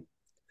strongest man,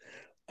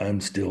 I'm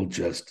still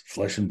just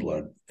flesh and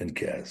blood and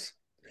Kaz.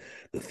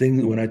 The thing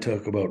that when I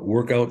talk about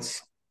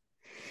workouts,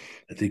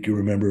 I think you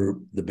remember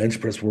the bench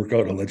press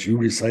workout. I'll let you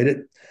recite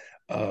it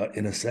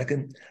in a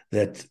second.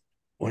 That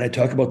when I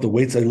talk about the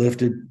weights I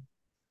lifted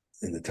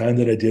and the time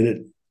that I did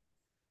it,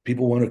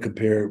 people want to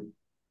compare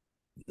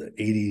the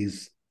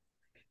 80s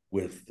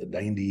with the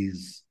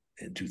 90s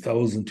and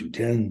 2000,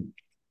 210,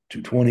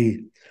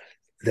 220.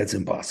 That's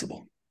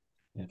impossible.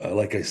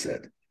 Like I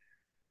said,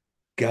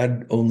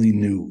 God only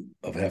knew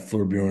of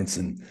Hafthor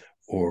Bjornsson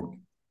or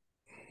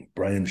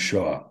Brian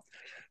Shaw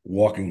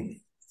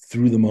walking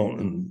through the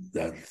mountain,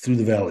 through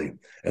the valley,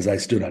 as I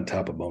stood on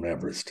top of Mount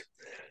Everest.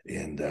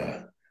 And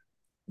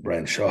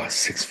Brian Shaw,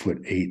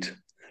 6'8",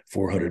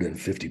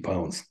 450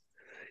 pounds.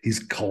 He's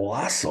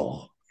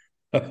colossal.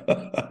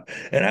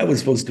 And I was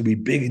supposed to be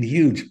big and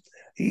huge.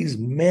 He's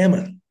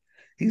mammoth.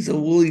 He's a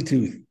woolly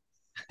tooth.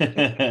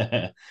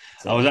 I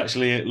was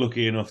actually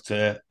lucky enough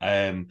to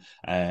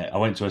I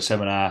went to a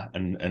seminar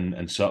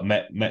and sort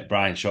of met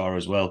Brian Shaw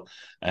as well,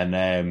 and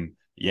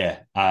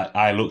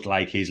I looked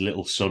like his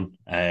little son.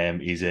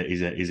 He's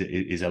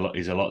a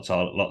lot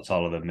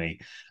taller than me.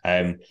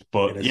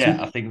 But yeah,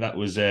 I think that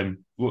was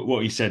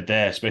what he said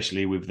there,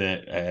 especially with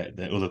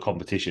the other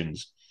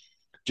competitions.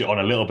 On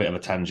a little bit of a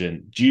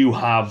tangent, do you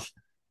have,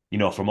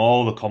 from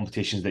all the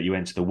competitions that you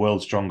went to, the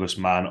World's Strongest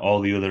Man, all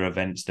the other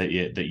events that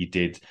you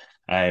did,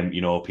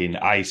 up in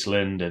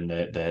Iceland and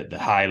the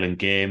Highland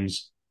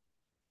Games,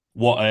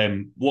 what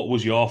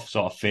was your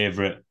sort of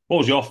favorite? What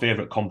was your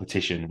favorite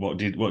competition? What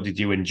did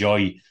you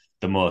enjoy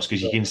the most?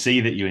 Because you can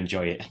see that you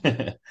enjoy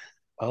it.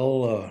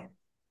 I'll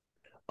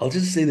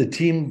just say the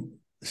team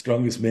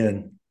Strongest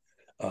Man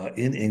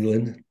in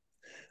England.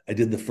 I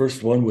did the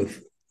first one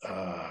with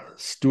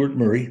Stuart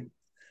Murray,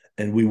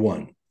 and we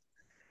won.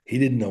 He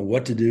didn't know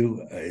what to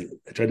do. I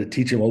tried to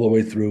teach him all the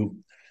way through,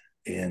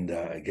 and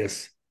I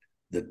guess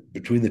that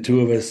between the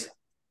two of us,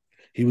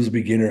 he was a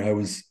beginner. I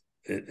was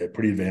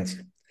pretty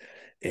advanced,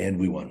 and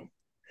we won.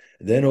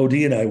 Then OD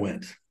and I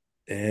went,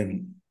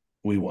 and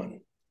we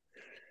won.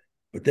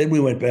 But then we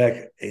went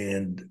back,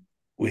 and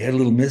we had a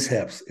little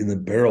mishaps in the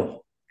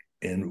barrel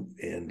and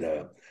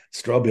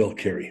straw bale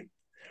carry,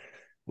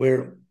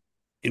 where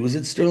it was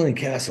at Stirling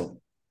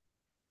Castle.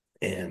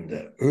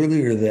 And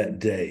earlier that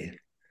day,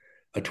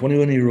 a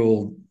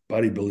 21-year-old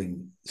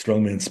bodybuilding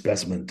strongman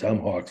specimen, Tom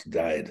Hawks,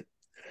 died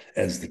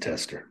as the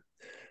tester.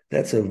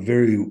 That's a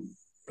very,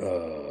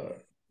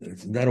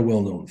 it's not a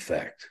well-known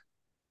fact.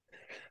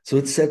 So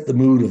it set the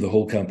mood of the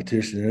whole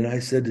competition. And I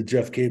said to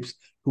Jeff Capes,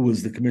 who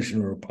was the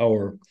commissioner of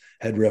power,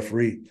 head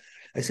referee,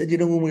 I said,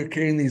 when we were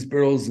carrying these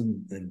barrels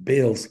and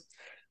bales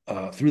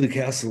through the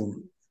castle,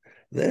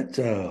 that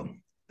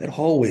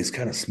hallway is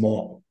kind of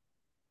small.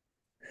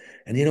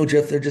 And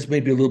Jeff, there just may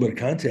be a little bit of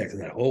contact in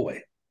that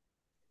hallway.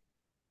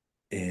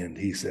 And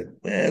he said,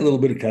 a little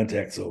bit of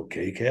contact's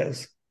okay,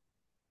 Kaz.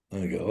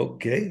 I go,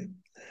 okay.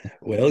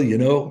 Well,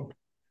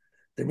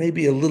 there may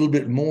be a little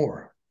bit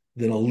more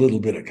than a little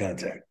bit of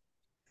contact.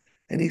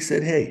 And he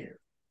said, hey,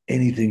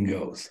 anything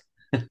goes.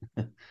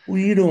 Well,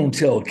 you don't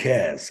tell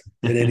Kaz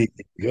that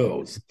anything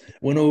goes.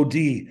 When OD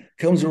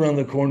comes around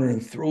the corner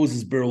and throws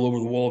his barrel over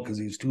the wall because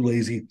he was too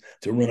lazy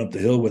to run up the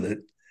hill with it,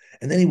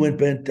 and then he went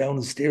bent down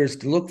the stairs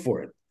to look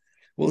for it.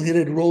 Well, it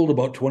had rolled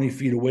about 20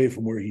 feet away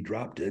from where he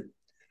dropped it,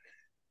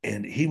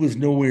 and he was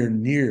nowhere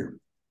near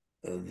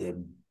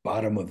the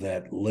bottom of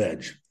that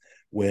ledge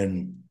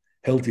when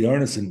Helty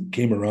Arneson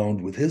came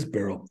around with his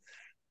barrel,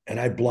 and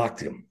I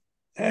blocked him.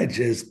 I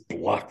just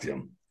blocked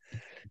him.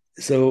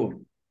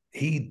 So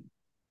he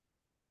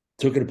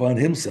took it upon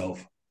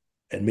himself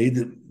and made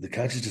the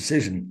conscious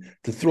decision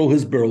to throw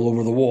his barrel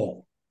over the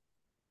wall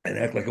and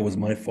act like it was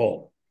my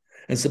fault.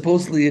 And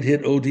supposedly it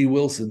hit O.D.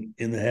 Wilson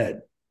in the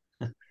head.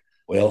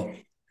 Well,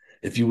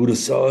 if you would have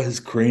saw his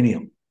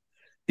cranium,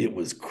 it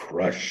was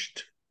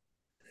crushed.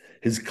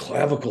 His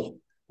clavicle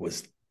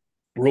was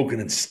broken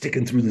and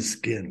sticking through the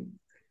skin.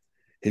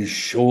 His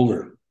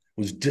shoulder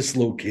was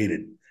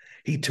dislocated.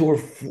 He tore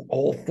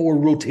all 4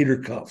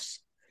 rotator cuffs.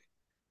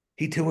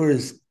 He tore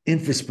his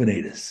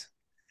infraspinatus,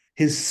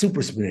 his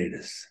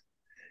supraspinatus,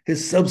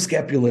 his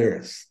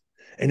subscapularis,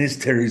 and his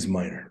teres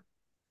minor.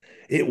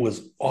 It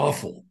was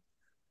awful.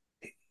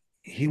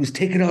 He was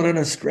taken out on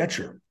a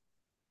stretcher.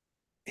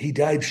 He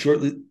died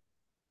shortly.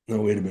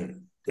 No, wait a minute.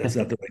 That's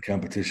not the right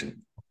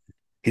competition.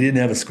 He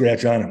didn't have a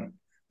scratch on him,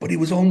 but he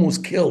was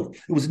almost killed.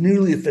 It was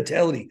nearly a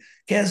fatality.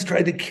 Kaz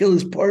tried to kill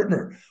his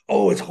partner.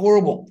 Oh, it's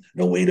horrible.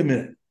 No, wait a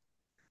minute.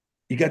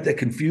 You got that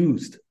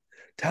confused.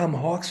 Tom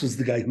Hawks was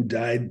the guy who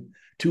died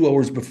 2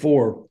 hours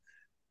before,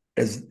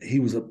 as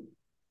he was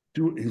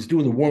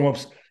doing the warm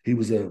ups. He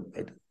was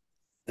an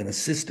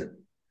assistant,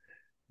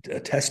 a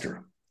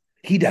tester.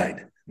 He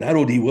died, not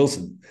O.D.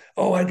 Wilson.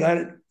 Oh, I got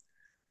it.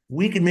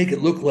 We can make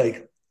it look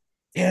like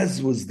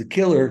Kaz was the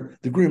killer,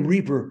 the Grim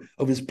Reaper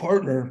of his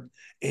partner,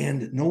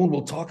 and no one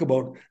will talk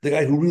about the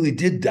guy who really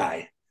did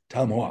die,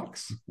 Tom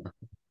Hawks.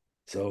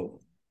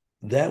 So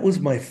that was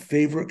my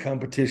favorite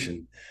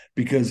competition,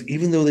 because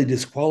even though they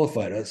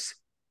disqualified us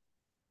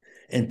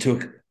and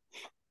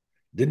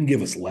didn't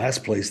give us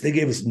last place, they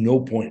gave us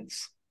no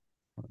points.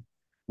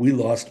 We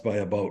lost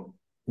by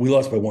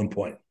 1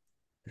 point.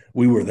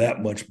 We were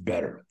that much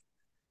better.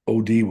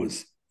 OD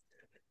was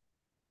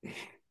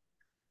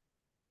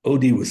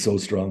so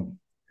strong.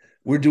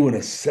 We're doing a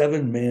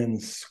 7-man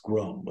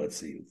scrum. Let's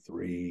see,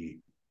 3,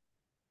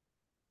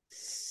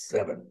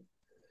 7.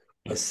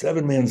 A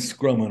 7-man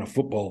scrum on a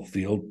football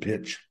field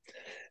pitch.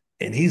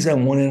 And he's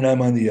on one end,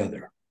 I'm on the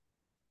other.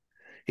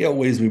 He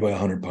outweighs me by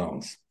 100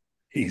 pounds.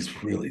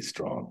 He's really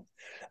strong.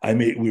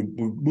 We're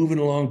moving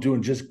along,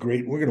 doing just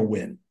great. We're going to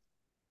win.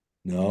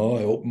 No,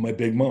 I opened my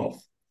big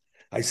mouth.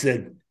 I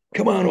said,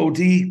 come on, OD,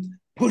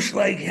 push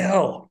like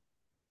hell.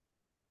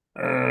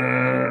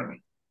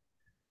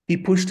 He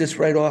pushed us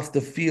right off the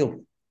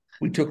field.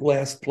 We took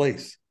last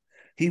place.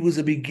 He was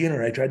a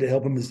beginner. I tried to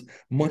help him as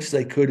much as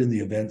I could in the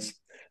events.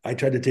 I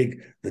tried to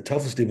take the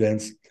toughest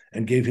events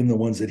and gave him the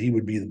ones that he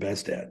would be the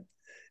best at.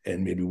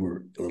 And maybe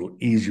were a little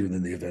easier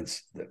than the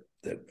events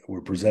that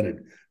were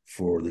presented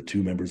for the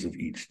 2 members of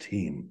each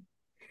team.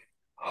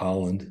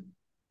 Holland,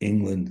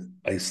 England,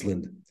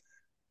 Iceland,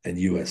 and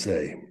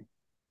USA.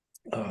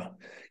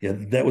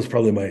 That was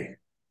probably my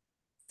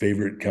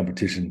favorite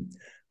competition,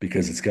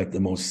 because it's got the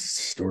most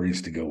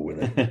stories to go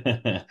with it.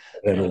 I've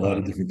had a lot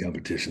of different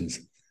competitions.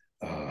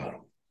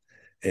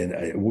 And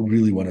I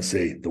really want to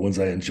say the ones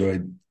I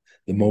enjoyed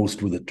the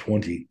most were the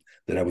 20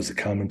 that I was a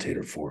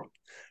commentator for.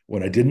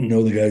 When I didn't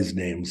know the guys'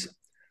 names,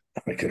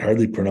 I could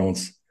hardly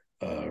pronounce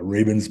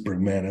Rabens,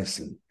 Bergmanis,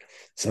 and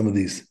some of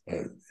these,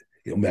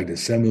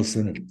 Magnus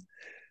Samuelson,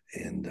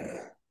 and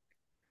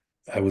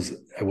I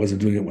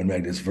wasn't doing it when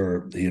Magnus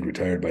Ver, he had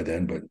retired by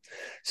then, but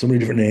so many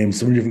different names,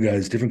 so many different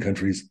guys, different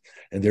countries,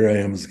 and there I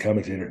am as a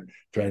commentator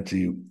trying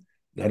to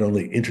not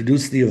only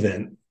introduce the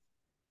event,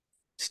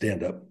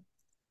 stand up,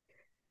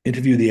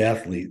 interview the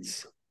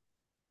athletes,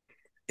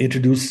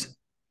 introduce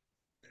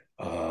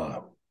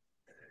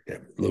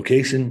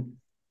location,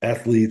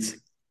 athletes,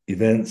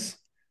 events,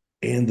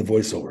 and the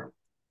voiceover.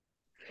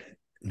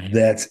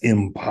 That's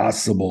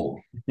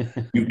impossible.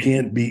 You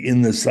can't be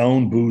in the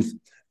sound booth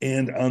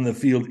and on the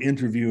field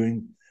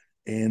interviewing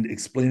and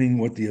explaining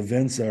what the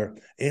events are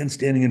and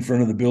standing in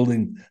front of the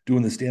building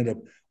doing the stand-up.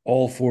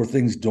 All 4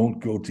 things don't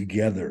go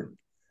together.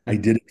 I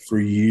did it for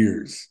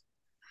years.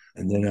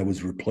 And then I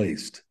was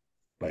replaced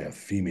by a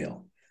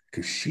female,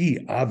 because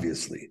she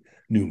obviously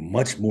knew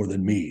much more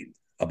than me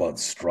about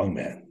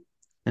strongman.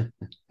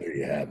 There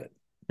you have it.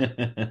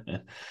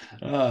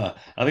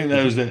 I think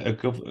there was a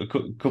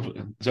couple.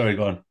 Sorry,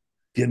 go on.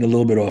 Getting a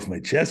little bit off my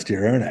chest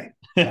here, aren't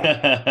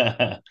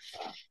I?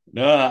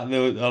 No,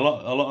 there was a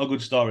lot of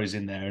good stories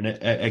in there, and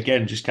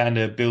again, just kind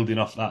of building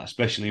off that,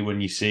 especially when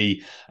you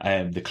see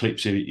the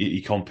clips of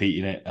you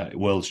competing at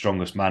World's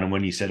Strongest Man, and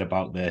when you said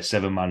about the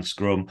 7-man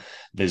scrum,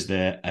 there's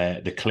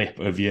the clip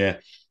of you.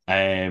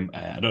 I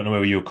don't know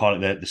whether you would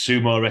call it the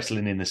sumo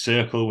wrestling in the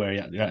circle, where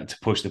you had to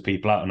push the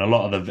people out, and a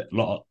lot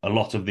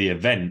of the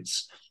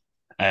events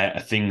are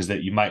things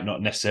that you might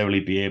not necessarily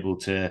be able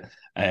to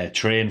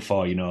train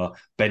for,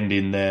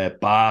 bending the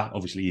bar.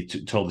 Obviously, you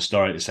told the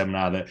story at the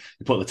seminar that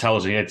you put the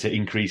towels on your head to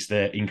increase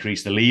the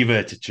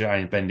lever to try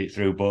and bend it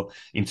through. But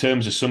in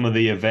terms of some of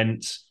the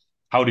events,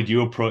 how did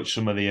you approach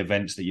some of the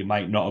events that you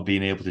might not have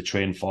been able to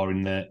train for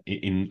in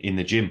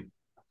the gym?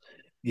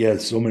 Yeah,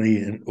 so many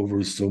and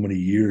over so many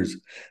years.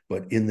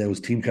 But in those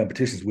team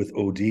competitions with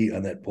OD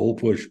on that pole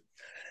push,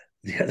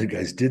 the other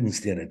guys didn't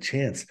stand a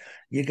chance.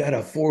 You got a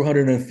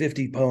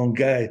 450-pound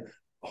guy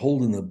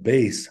holding the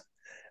base,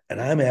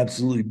 and I'm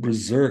absolutely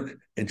berserk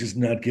and just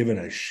not giving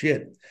a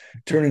shit,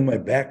 turning my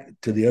back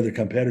to the other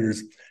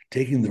competitors,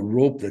 taking the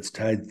rope that's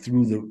tied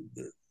through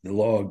the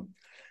log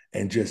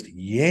and just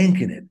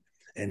yanking it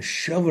and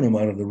shoving them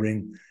out of the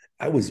ring.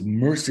 I was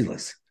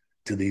merciless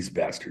to these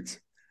bastards.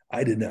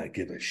 I did not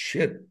give a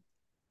shit.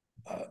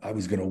 I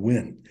was going to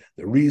win.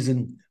 The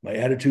reason my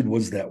attitude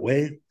was that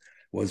way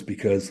was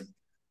because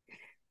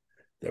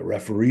the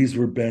referees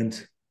were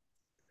bent.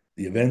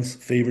 The events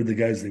favored the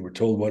guys. They were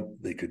told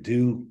what they could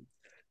do.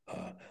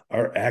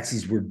 Our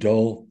axes were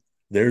dull.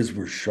 Theirs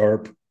were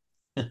sharp.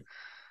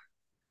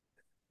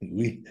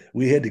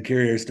 We had to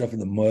carry our stuff in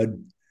the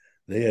mud.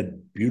 They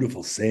had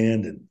beautiful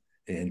sand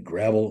and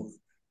gravel.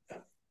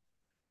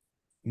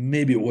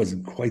 Maybe it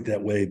wasn't quite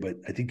that way, but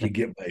I think you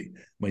get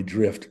my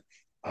drift.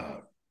 Uh,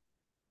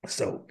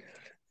 so,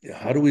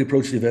 how do we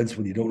approach the events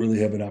when you don't really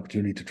have an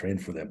opportunity to train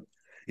for them?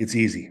 It's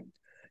easy.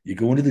 You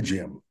go into the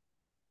gym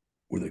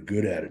with a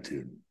good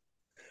attitude,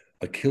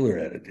 a killer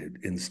attitude,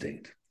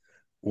 instinct,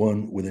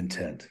 one with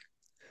intent,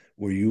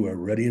 where you are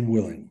ready and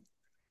willing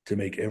to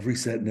make every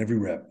set and every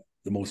rep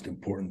the most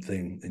important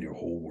thing in your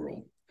whole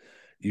world.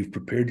 You've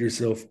prepared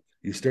yourself.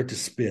 You start to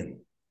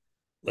spin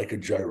like a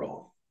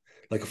gyro,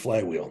 like a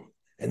flywheel,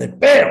 and then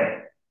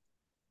bam,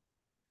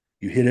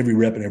 you hit every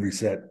rep and every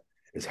set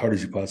as hard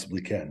as you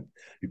possibly can.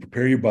 You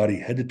prepare your body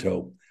head to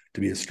toe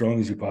to be as strong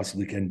as you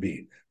possibly can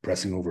be,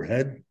 pressing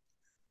overhead,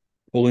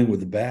 pulling with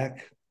the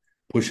back,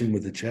 pushing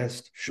with the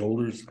chest,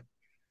 shoulders,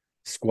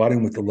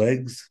 squatting with the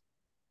legs,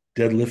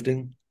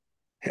 deadlifting.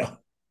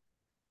 Hell,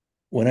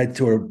 when I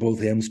tore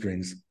both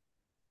hamstrings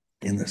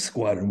in the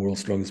squat and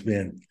World's Strongest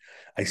Man,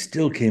 I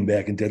still came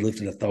back and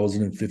deadlifted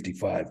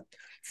 1,055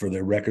 for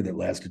their record that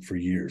lasted for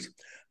years.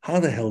 How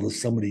the hell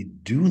does somebody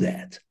do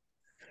that?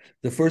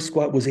 The first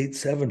squat was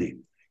 870,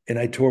 and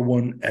I tore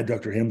one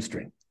adductor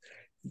hamstring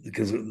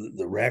because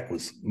the rack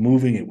was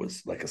moving. It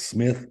was like a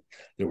Smith.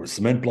 There were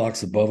cement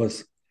blocks above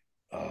us.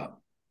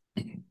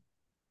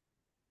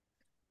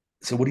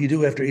 So what do you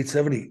do after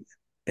 870?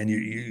 And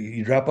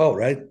you drop out,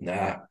 right?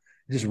 Nah,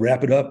 you just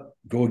wrap it up,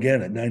 go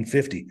again at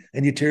 950,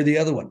 and you tear the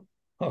other one.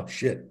 Oh,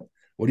 shit.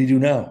 What do you do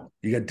now?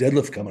 You got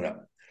deadlift coming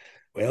up.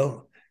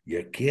 Well,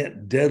 you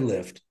can't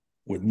deadlift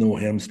with no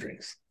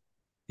hamstrings.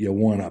 You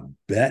want to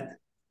bet?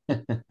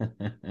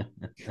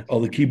 All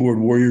the keyboard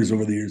warriors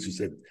over the years who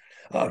said,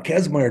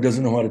 Kazmaier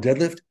doesn't know how to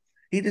deadlift.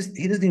 He doesn't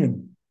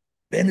even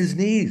bend his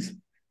knees,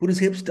 put his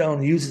hips down,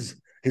 and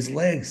uses his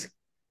legs.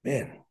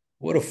 Man,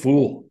 what a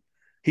fool.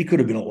 He could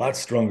have been a lot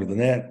stronger than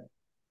that,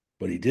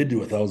 but he did do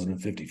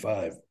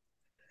 1,055.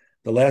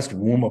 The last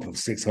warm-up of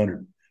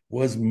 600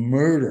 was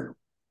murder.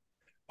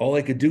 All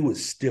I could do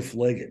was stiff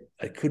leg it.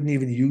 I couldn't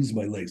even use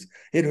my legs.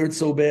 It hurt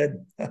so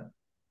bad.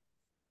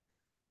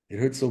 It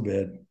hurt so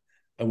bad.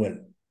 I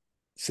went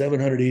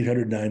 700,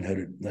 800,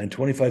 900,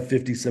 925,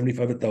 50,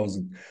 75,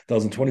 1,000,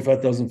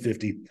 1,025,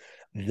 1,050.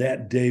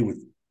 That day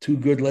with two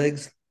good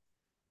legs,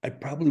 I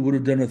probably would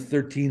have done a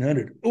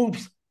 1,300.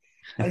 Oops,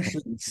 I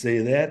shouldn't say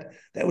that.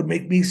 That would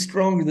make me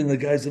stronger than the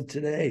guys of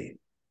today.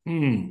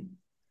 I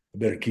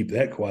better keep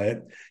that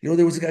quiet. You know,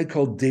 there was a guy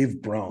called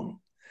Dave Brown.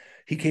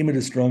 He came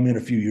into strongman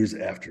a few years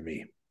after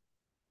me.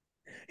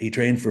 He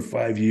trained for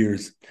 5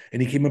 years,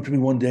 and he came up to me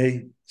one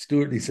day,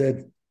 Stuart, and he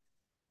said,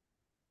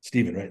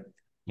 Stephen, right?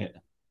 Yeah.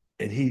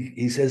 And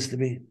he says to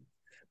me,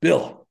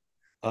 Bill,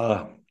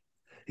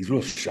 he's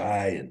real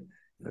shy and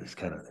he's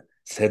kind of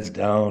his head's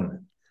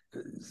down,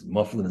 he's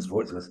muffling his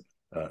voice. He goes,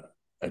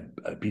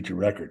 I beat your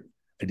record.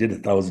 I did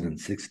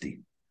 1,060.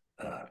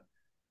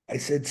 I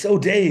said, so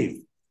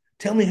Dave,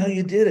 tell me how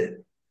you did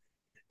it.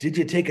 Did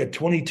you take a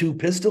 22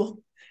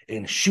 pistol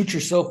and shoot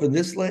yourself in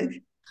this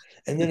leg,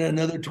 and then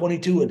another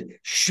 22 and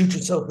shoot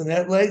yourself in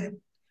that leg,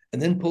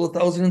 and then pull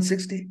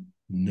 1,060?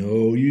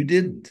 No, you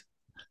didn't.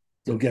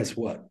 So guess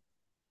what?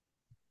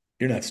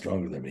 You're not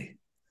stronger than me.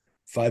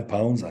 5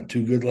 pounds on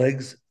two good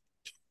legs.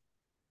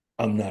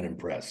 I'm not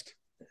impressed.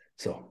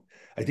 So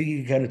I think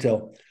you can kind of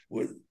tell.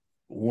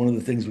 One of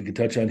the things we can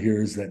touch on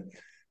here is that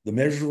the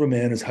measure of a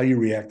man is how you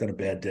react on a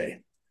bad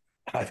day.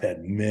 I've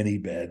had many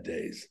bad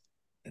days.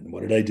 And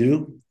what did I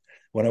do?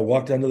 When I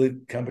walked onto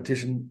the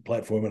competition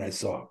platform and I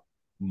saw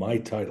my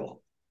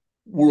title,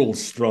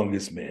 World's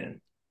Strongest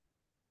Man,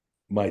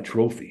 my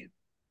trophy,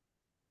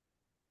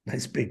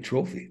 nice big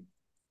trophy,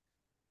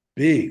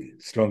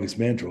 big Strongest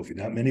Man trophy,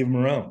 not many of them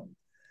around.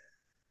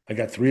 I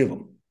got 3 of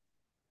them.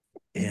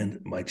 And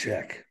my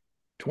check,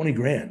 20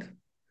 grand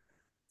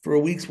for a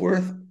week's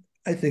worth.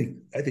 I think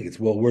it's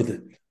well worth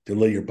it to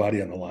lay your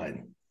body on the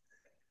line.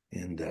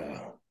 And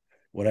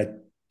when I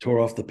tore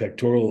off the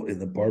pectoral in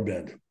the bar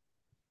bend,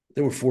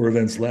 there were 4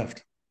 events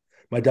left.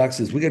 My doc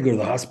says, we got to go to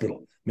the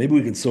hospital. Maybe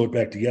we can sew it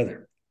back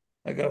together.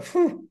 I go,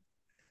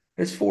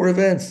 there's 4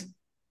 events.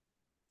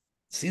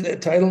 See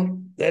that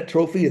title, that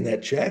trophy, and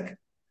that check?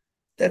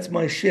 That's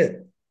my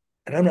shit.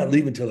 And I'm not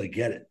leaving till I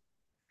get it.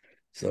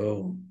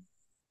 So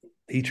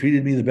he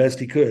treated me the best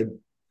he could.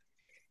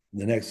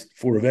 The next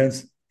 4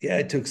 events, yeah,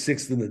 I took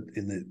 6th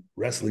in the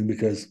wrestling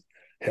because,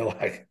 hell,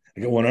 I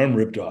got one arm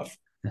ripped off.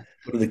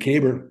 But in the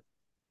caber,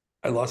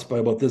 I lost by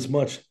about this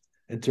much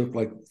and took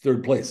like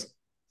 3rd place.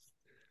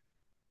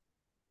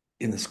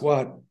 In the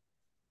squat,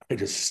 I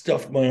just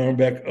stuffed my arm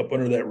back up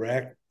under that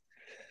rack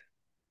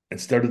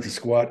and started to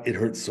squat. It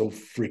hurt so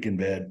freaking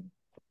bad.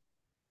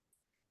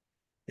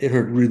 It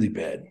hurt really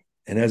bad.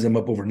 And as I'm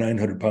up over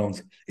 900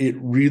 pounds, it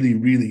really,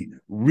 really,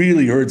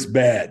 really hurts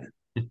bad.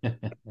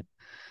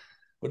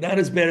 But not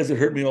as bad as it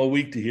hurt me all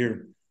week to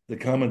hear the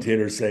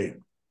commentators say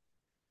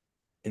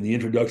in the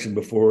introduction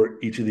before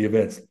each of the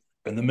events,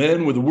 and the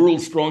man with the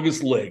world's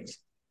strongest legs,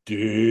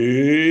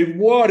 Dave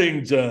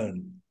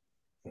Waddington.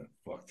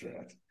 Fuck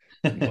that.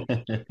 No.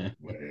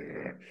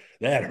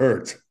 That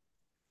hurt.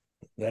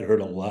 That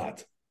hurt a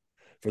lot.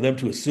 For them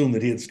to assume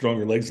that he had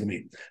stronger legs than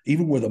me,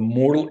 even with a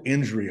mortal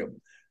injury of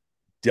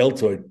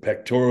deltoid,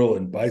 pectoral,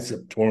 and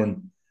bicep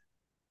torn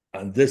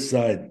on this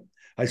side,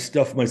 I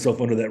stuffed myself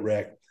under that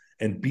rack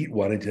and beat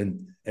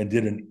Waddington and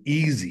did an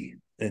easy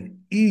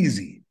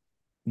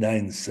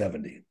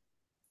 970.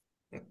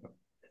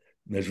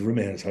 Measure of a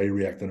man is how you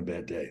react on a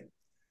bad day.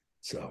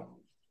 So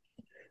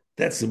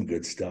that's some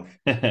good stuff.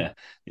 Yeah,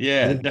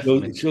 And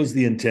definitely. it shows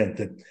the intent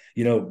that,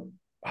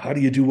 how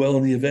do you do well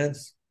in the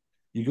events?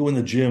 You go in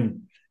the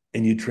gym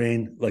and you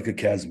train like a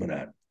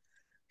Kazmaier.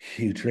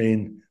 You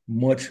train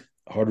much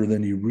harder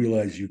than you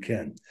realize you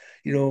can.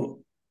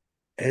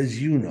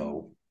 As you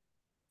know,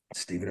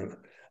 Stephen,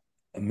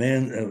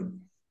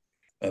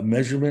 a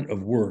measurement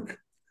of work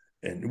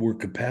and work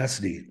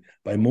capacity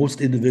by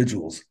most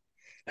individuals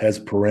has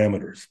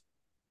parameters.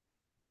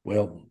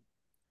 Well,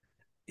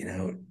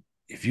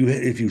 if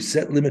you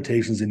set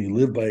limitations and you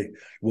live by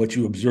what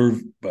you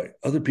observe by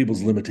other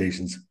people's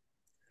limitations,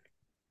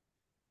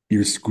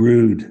 you're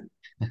screwed.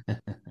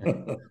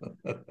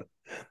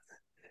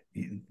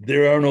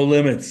 There are no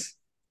limits.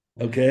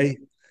 Okay.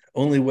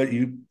 Only what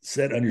you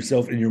set on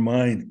yourself in your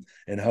mind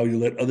and how you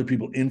let other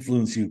people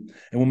influence you.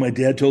 And when my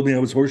dad told me I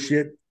was horse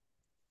shit,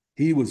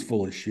 he was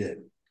full of shit.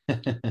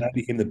 I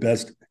became the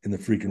best in the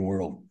freaking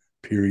world,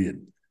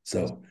 period.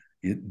 So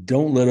you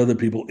don't let other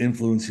people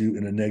influence you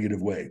in a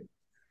negative way.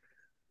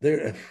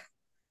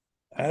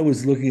 I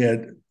was looking at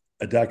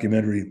a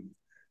documentary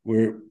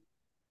where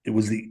it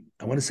was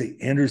I want to say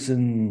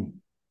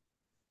Anderson,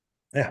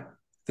 yeah,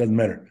 doesn't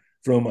matter,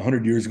 from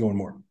 100 years ago and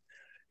more.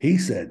 He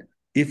said,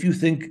 if you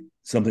think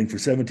something for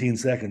 17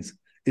 seconds,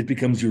 it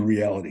becomes your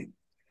reality.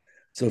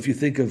 So if you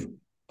think of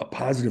a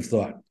positive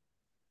thought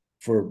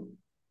for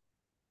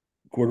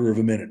a quarter of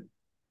a minute,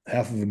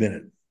 half of a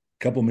minute,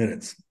 couple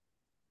minutes,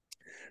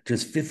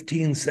 just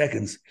 15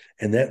 seconds,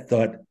 and that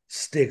thought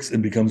sticks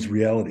and becomes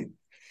reality.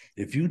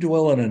 If you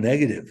dwell on a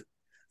negative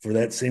for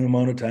that same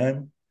amount of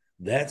time,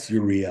 that's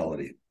your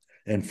reality.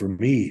 And for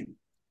me,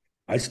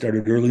 I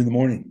started early in the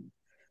morning.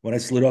 When I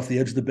slid off the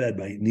edge of the bed,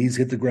 my knees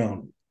hit the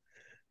ground,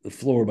 the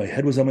floor, my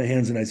head was on my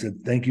hands, and I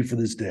said, thank you for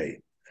this day.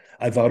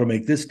 I vow to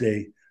make this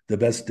day the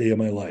best day of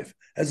my life.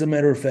 As a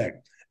matter of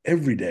fact,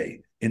 every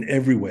day, in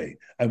every way,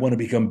 I want to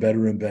become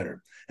better and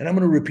better. And I'm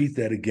going to repeat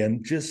that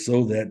again, just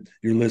so that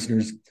your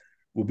listeners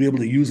will be able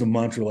to use a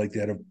mantra like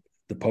that of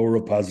the power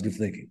of positive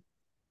thinking.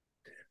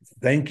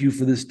 Thank you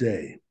for this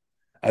day.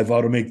 I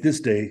vow to make this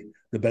day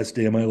the best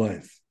day of my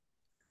life.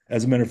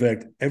 As a matter of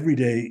fact, every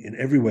day, in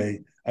every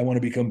way, I want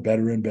to become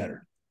better and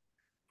better.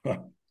 Huh.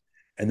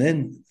 And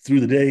then through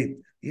the day,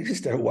 you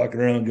just start walking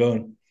around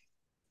going,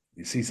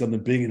 you see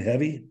something big and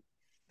heavy?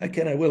 I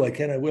can, I will, I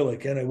can, I will, I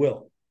can, I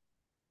will.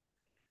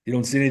 You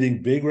don't see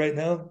anything big right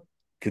now?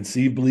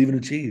 Conceive, believe, and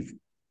achieve.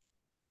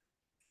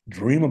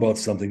 Dream about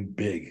something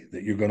big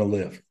that you're going to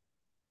live.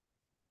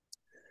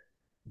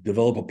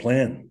 Develop a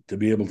plan to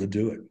be able to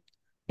do it.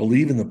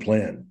 Believe in the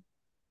plan.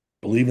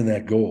 Believe in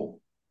that goal.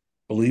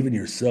 Believe in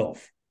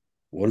yourself.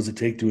 What does it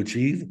take to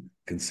achieve?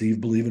 Conceive,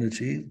 believe, and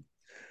achieve?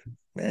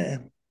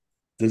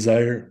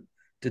 Desire,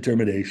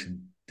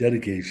 determination,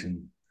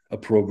 dedication, a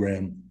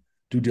program,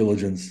 due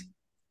diligence,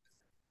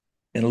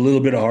 and a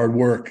little bit of hard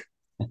work.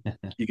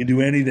 You can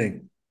do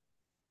anything.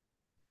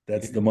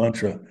 That's the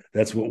mantra.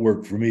 That's what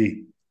worked for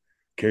me.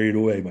 Carry it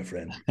away, my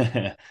friend.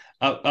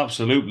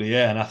 Absolutely,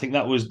 yeah, and I think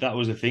that was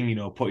the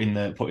thing, putting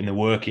the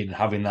work in,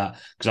 having that,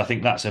 because I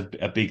think that's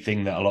a big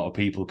thing that a lot of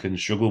people can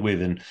struggle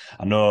with. And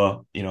I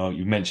know,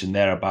 you mentioned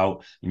there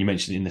about, and you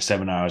mentioned in the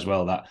seminar as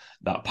well,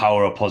 that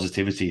power of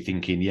positivity,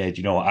 thinking, yeah, do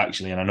you know what,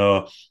 actually, and I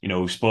know,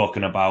 we've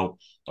spoken about,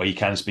 or you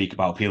can speak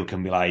about, people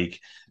can be like,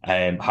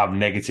 have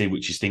negative,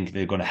 which is thinking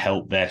they're going to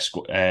help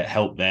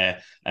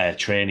their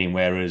training,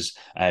 whereas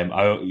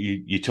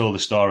you told the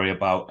story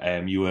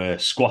about you were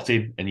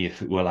squatting and you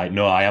were like,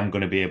 no, I am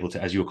going to be able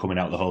to, as you were coming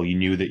out the hole, you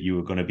knew that you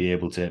were going to be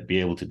able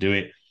to do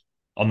it.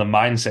 On the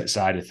mindset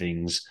side of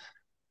things,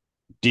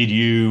 did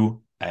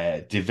you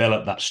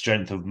develop that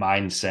strength of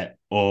mindset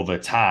over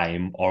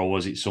time, or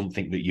was it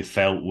something that you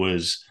felt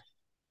was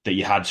that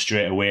you had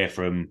straight away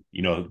from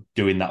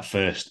doing that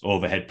first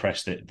overhead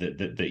press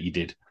that you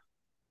did?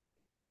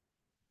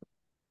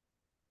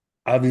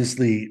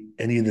 Obviously,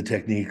 any of the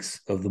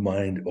techniques of the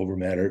mind over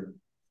matter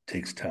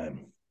takes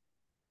time.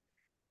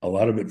 A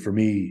lot of it for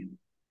me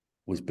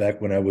was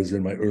back when I was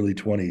in my early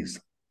 20s.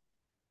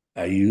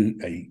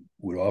 I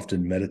would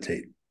often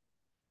meditate.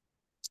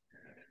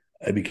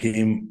 I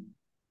became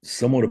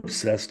somewhat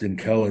obsessed in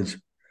college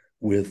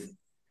with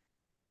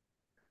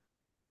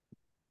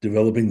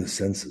developing the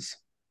senses.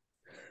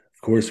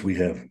 Of course, we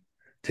have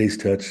taste,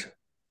 touch,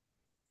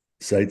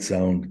 sight,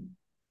 sound,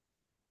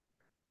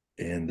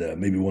 and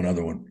maybe one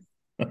other one,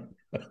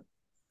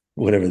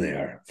 whatever they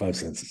are, five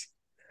senses.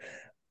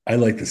 I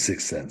like the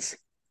sixth sense.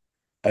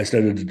 I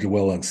started to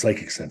dwell on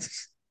psychic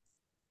senses,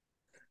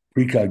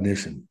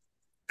 precognition,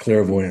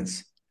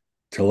 clairvoyance,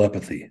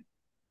 telepathy,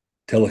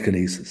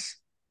 telekinesis.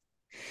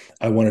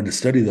 I wanted to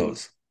study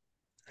those.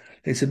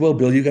 They said, well,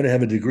 Bill, you got to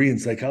have a degree in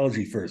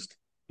psychology first.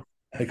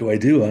 I go, I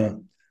do, huh?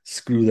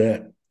 Screw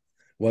that.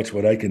 Watch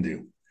what I can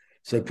do.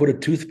 So I put a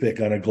toothpick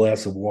on a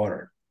glass of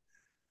water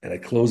and I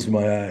closed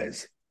my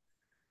eyes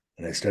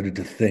and I started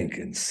to think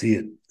and see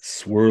it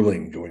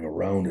swirling, going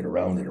around and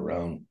around and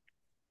around.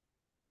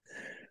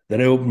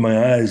 Then I opened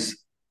my eyes.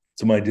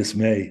 To my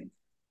dismay,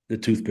 the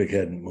toothpick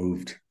hadn't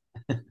moved.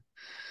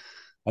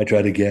 I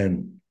tried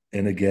again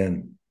and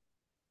again.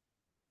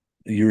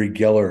 Uri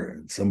Geller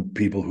and some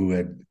people who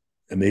had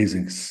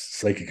amazing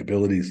psychic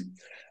abilities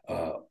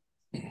uh,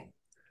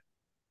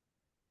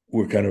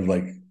 were kind of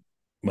like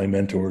my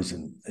mentors,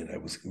 and I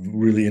was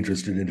really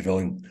interested in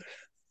developing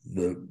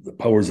the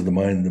powers of the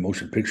mind, the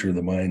motion picture of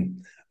the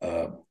mind,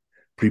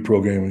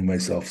 pre-programming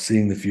myself,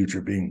 seeing the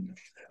future, being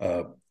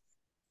uh,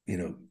 you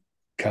know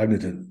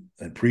cognitive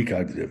and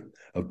precognitive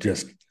of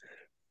just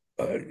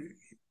uh,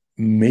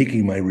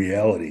 making my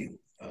reality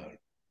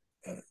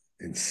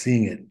and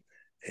seeing it,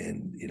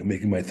 and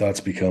making my thoughts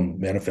become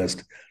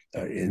manifest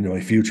in my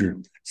future,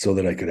 so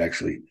that I could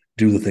actually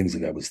do the things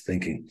that I was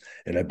thinking.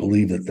 And I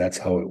believe that that's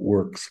how it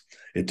works.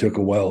 It took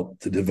a while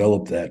to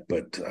develop that,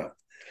 but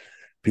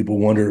people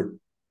wonder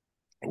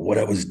what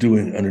I was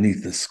doing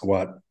underneath this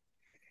squat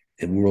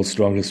in World's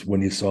Strongest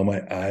when you saw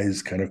my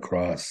eyes kind of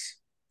cross,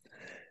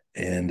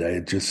 and I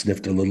had just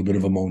sniffed a little bit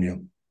of ammonia.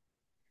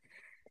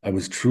 I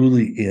was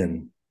truly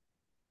in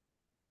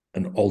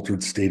an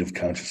altered state of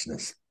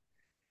consciousness.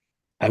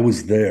 I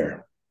was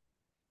there,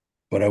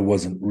 but I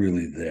wasn't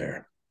really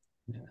there.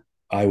 Yeah.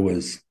 I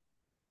was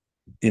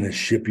in a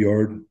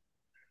shipyard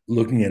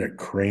looking at a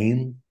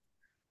crane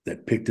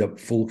that picked up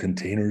full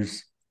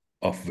containers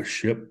off of a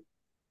ship.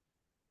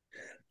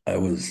 I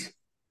was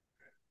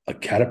a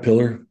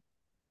caterpillar,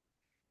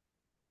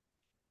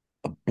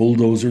 a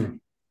bulldozer,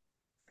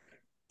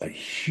 a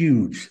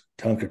huge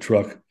Tonka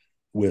truck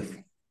with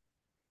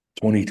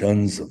 20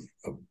 tons of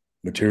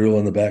material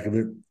on the back of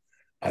it.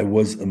 I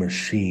was a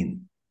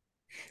machine.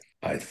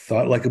 I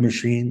thought like a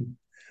machine.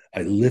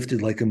 I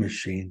lifted like a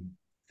machine.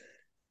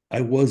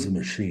 I was a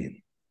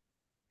machine.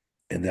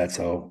 And that's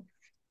how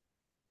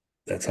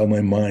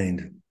my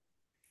mind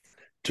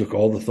took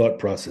all the thought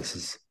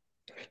processes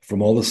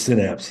from all the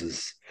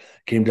synapses,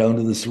 came down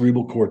to the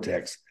cerebral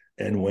cortex,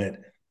 and went,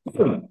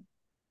 oh,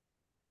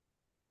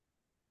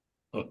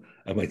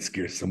 I might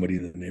scare somebody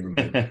in the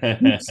neighborhood.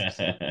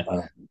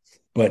 uh,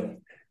 but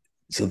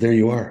so there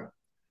you are,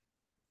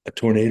 a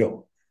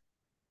tornado,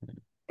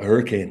 a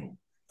hurricane,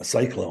 a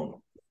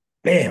cyclone,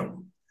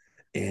 bam.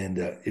 And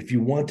if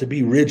you want to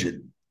be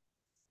rigid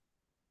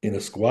in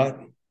a squat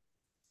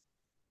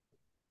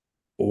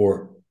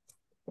or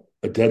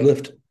a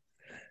deadlift,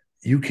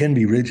 you can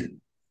be rigid.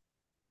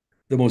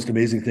 The most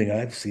amazing thing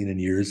I've seen in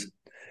years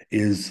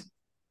is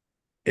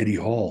Eddie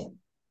Hall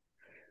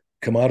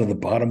come out of the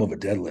bottom of a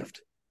deadlift,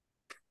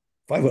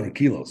 500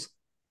 kilos.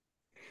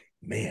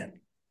 Man,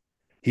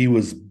 he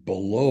was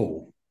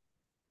below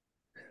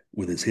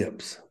with his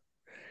hips.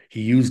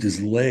 He used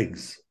his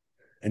legs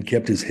and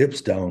kept his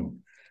hips down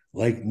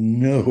like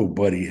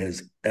nobody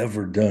has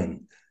ever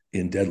done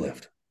in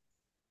deadlift.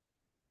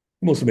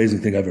 The most amazing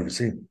thing I've ever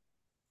seen.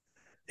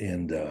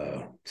 And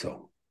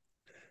so,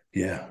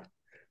 yeah,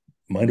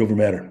 mind over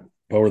matter,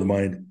 power of the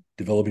mind,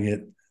 developing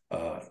it,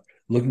 uh,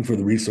 looking for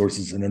the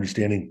resources and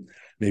understanding,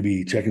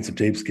 maybe checking some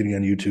tapes, getting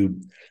on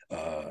YouTube,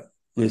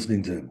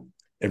 listening to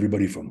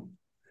everybody from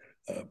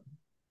uh,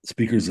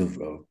 speakers of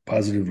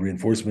positive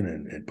reinforcement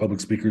and public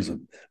speakers of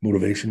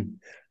motivation,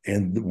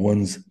 and the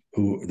ones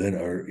who then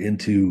are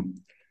into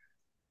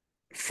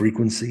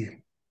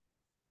frequency,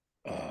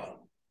 uh,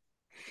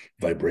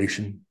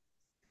 vibration,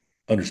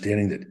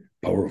 understanding that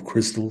power of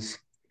crystals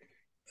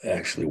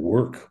actually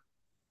work,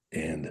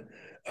 and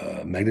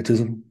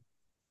magnetism,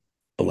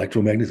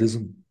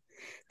 electromagnetism.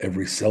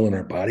 Every cell in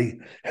our body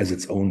has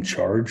its own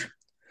charge.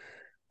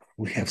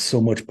 We have so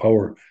much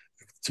power.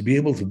 To be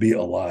able to be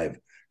alive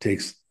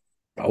takes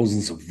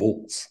thousands of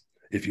volts.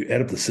 If you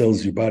add up the cells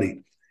of your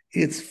body,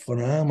 it's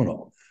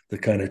phenomenal the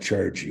kind of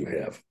charge you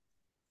have.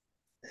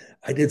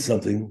 I did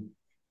something,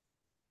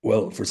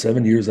 well, for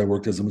 7 years, I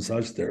worked as a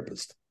massage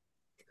therapist.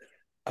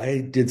 I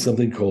did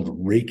something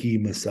called Reiki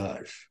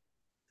massage,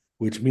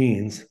 which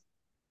means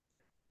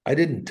I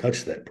didn't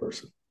touch that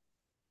person.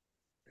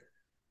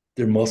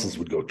 Their muscles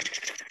would go,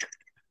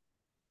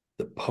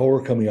 the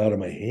power coming out of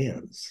my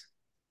hands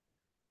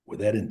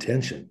with that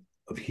intention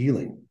of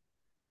healing,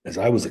 as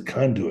I was a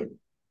conduit,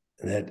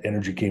 and that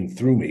energy came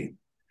through me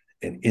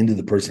and into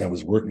the person I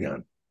was working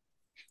on,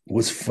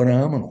 was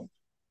phenomenal.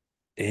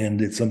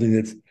 And it's something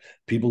that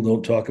people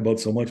don't talk about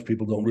so much.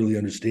 People don't really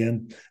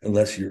understand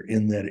unless you're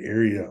in that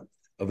area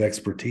of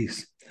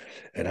expertise.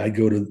 And I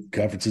go to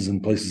conferences in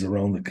places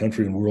around the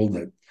country and world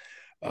that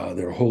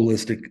they're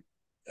holistic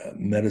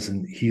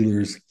medicine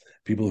healers,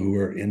 people who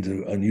are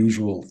into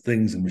unusual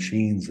things and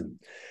machines. And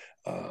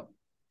I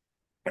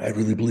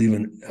really believe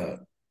in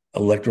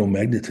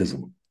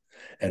electromagnetism.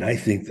 And I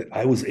think that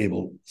I was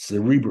able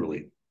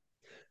cerebrally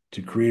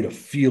to create a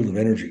field of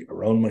energy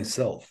around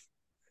myself,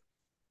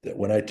 that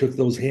when I took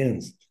those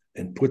hands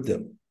and put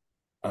them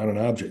on an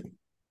object,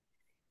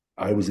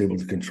 I was able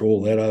to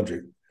control that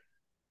object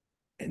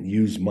and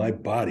use my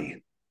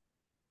body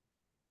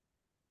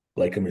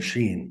like a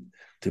machine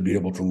to be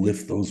able to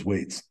lift those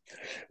weights.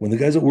 When the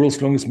guys at World's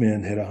Strongest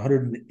Man had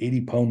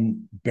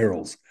 180-pound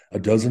barrels, a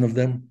dozen of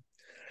them,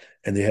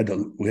 and we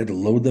had to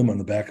load them on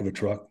the back of a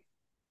truck.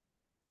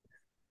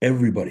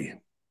 Everybody,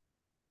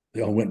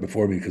 they all went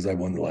before me because I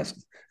won most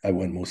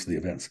of the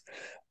events.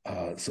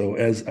 So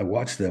as I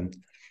watched them,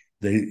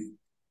 they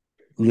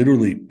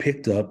literally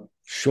picked up,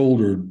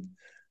 shouldered,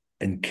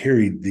 and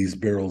carried these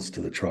barrels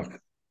to the truck,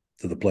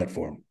 to the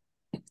platform.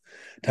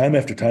 Time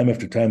after time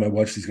after time, I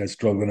watched these guys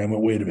struggle, and I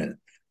went, wait a minute,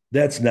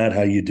 that's not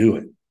how you do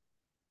it.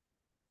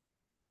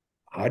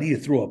 How do you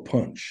throw a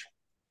punch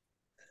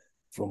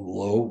from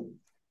low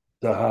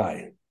to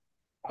high?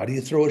 How do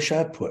you throw a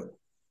shot put?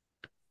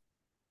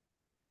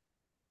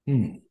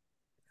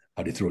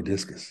 How do you throw a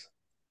discus?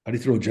 How do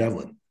you throw a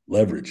javelin?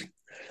 Leverage.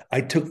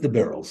 I took the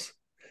barrels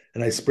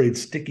and I sprayed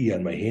sticky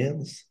on my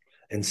hands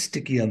and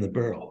sticky on the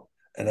barrel.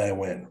 And I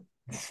went,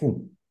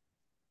 phoom.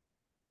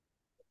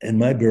 And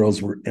my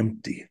barrels were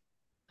empty.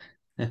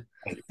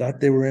 I thought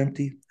they were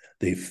empty.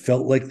 They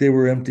felt like they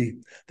were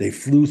empty. They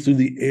flew through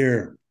the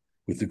air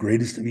with the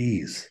greatest of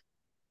ease.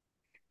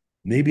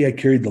 Maybe I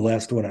carried the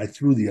last one. I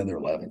threw the other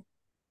 11.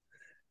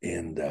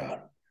 And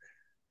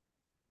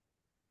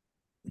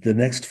the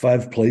next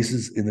 5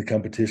 places in the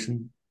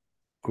competition,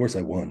 of course,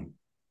 I won.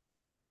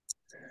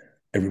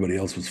 Everybody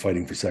else was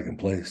fighting for second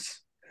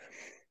place.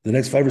 The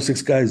next 5 or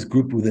 6 guys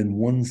grouped within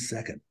 1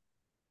 second.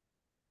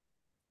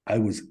 I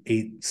was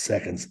 8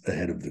 seconds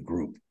ahead of the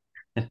group.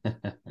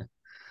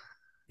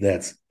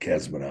 That's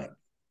Kazmaier.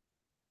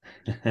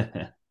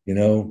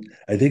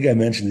 I think I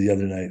mentioned the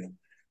other night,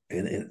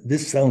 and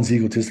this sounds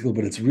egotistical,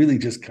 but it's really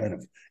just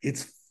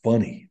it's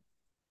funny.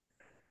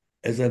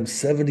 As I'm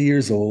 70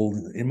 years old,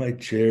 in my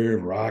chair,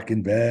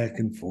 rocking back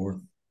and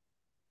forth,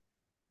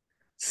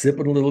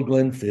 sipping a little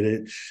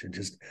Glenfiddich and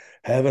just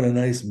having a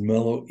nice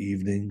mellow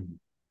evening,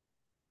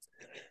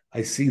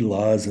 I see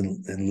Laz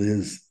and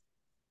Liz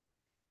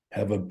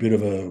have a bit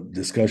of a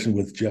discussion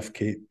with Jeff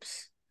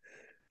Capes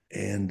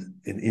and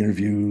an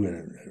interview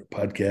and a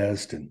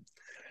podcast.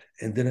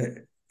 And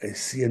then I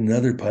see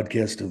another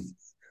podcast of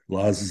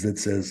Laz's that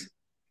says,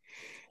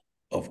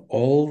 of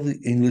all the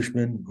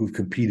Englishmen who've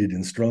competed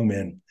in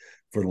strongman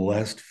for the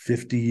last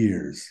 50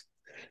 years,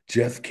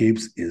 Jeff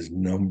Capes is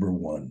number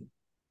 1.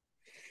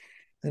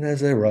 And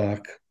as I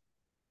rock,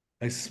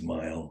 I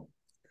smile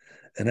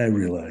and I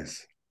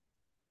realize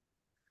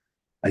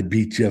I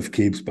beat Jeff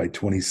Capes by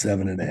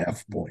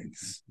 27.5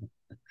 points.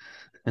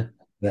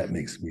 That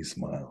makes me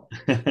smile.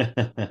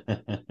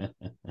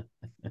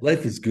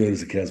 Life is good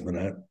as a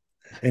cosmonaut,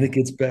 and it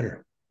gets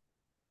better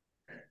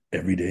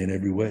every day in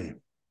every way.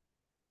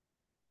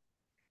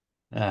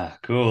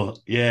 Cool.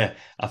 Yeah,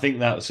 I think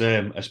that's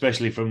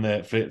especially from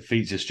the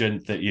feats of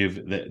strength that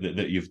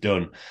you've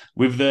done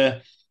with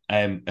the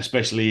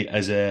especially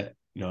as a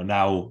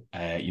now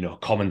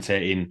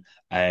commentating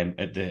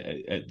at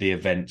the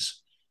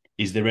events.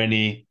 Is there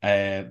any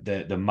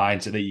the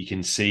mindset that you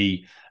can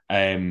see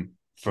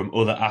from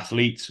other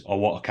athletes, or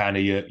what are kind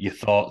of your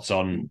thoughts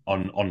on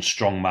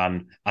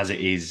strongman as it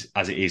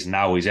is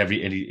now?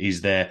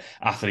 Is there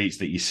athletes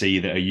that you see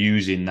that are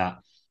using that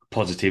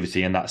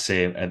positivity and that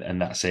same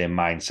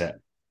mindset?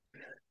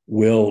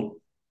 Well,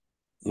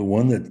 the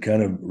one that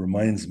kind of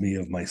reminds me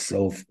of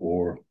myself,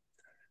 or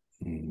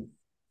don't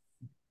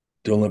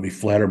let me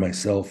flatter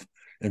myself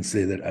and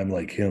say that I'm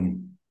like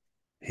him,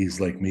 he's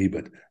like me,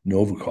 but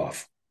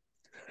Novikov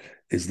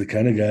is the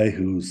kind of guy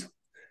who's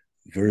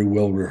very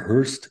well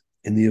rehearsed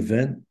in the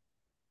event.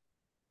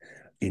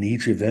 In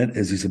each event,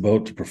 as he's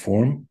about to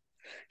perform,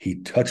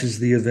 he touches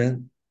the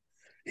event.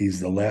 He's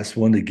the last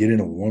one to get in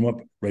a warm-up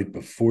right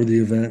before the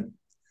event,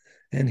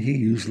 and he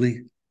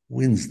usually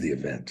wins the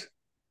event.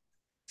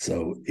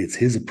 So it's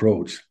his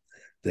approach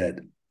that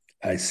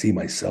I see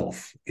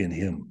myself in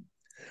him.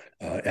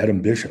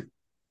 Adam Bishop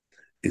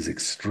is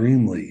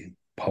extremely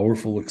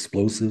powerful,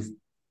 explosive.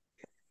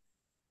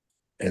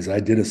 As I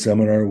did a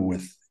seminar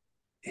with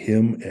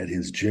him at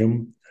his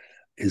gym,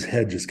 his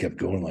head just kept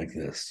going like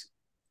this.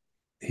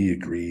 He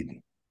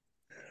agreed.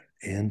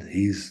 And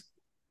he's,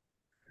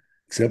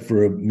 except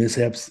for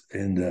mishaps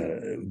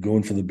and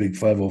going for the big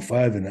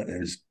 505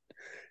 and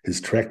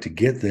his trek to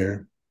get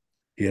there,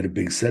 he had a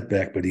big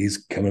setback, but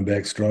he's coming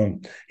back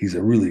strong. He's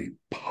a really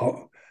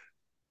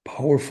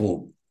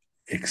powerful,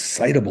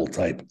 excitable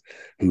type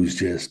who's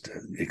just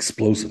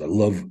explosive. I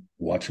love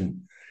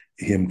watching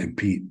him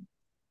compete.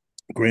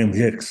 Graham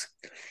Hicks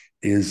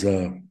is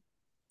the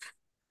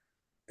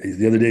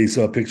other day he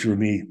saw a picture of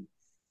me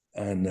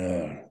on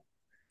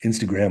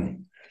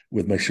Instagram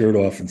with my shirt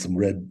off and some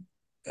red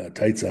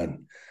tights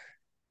on.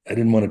 I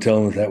didn't want to tell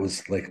him that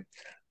was like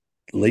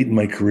late in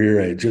my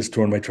career. I had just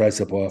torn my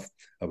tricep off.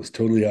 I was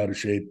totally out of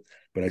shape,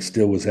 but I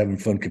still was having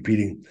fun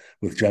competing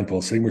with John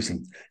Paul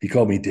Sigmarsson. He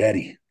called me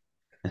daddy.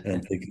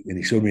 And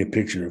he showed me a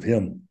picture of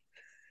him.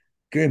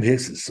 Graham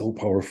Hicks is so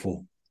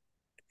powerful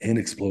and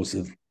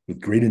explosive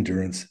with great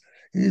endurance.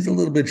 He's a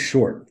little bit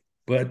short,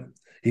 but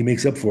he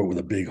makes up for it with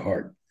a big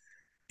heart.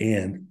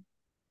 And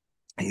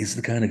he's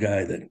the kind of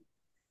guy that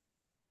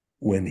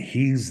when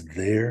he's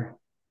there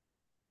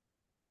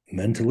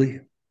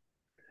mentally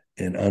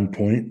and on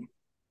point,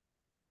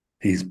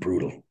 he's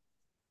brutal.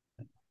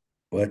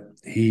 But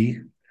he,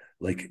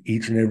 like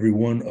each and every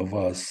one of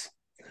us,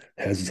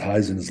 has his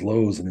highs and his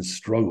lows and his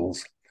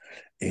struggles.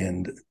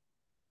 And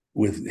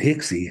with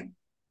Hicksy,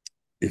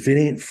 if it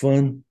ain't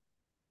fun,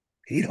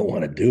 he don't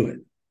want to do it.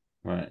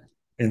 Right.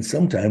 And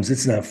sometimes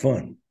it's not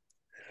fun.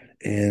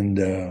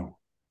 And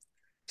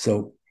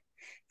so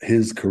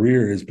his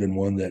career has been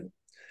one that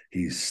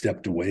he's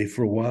stepped away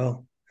for a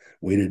while,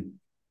 waited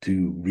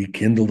to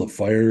rekindle the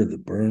fire, the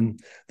burn,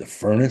 the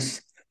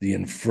furnace, the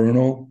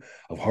inferno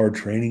of hard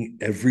training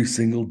every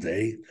single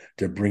day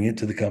to bring it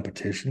to the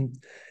competition.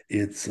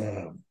 It's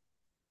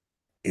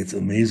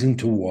amazing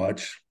to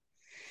watch.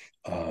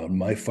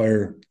 My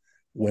fire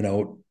went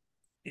out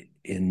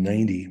in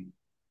 90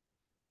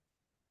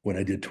 when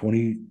I did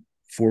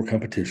 24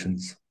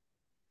 competitions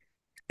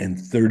and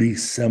 30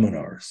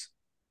 seminars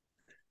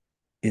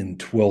in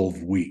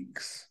 12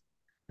 weeks.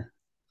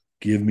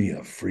 Give me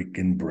a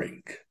freaking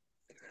break.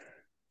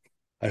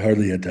 I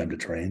hardly had time to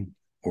train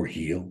or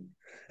heal.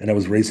 And I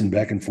was racing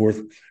back and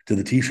forth to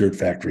the t-shirt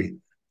factory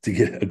to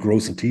get a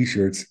gross of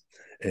t-shirts,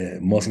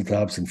 muscle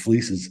tops and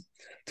fleeces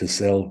to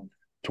sell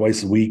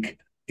twice a week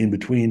in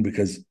between,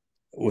 because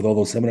with all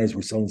those seminars,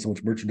 we're selling so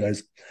much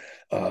merchandise.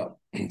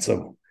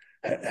 So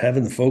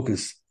having the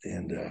focus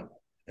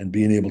and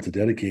being able to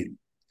dedicate,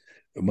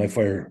 my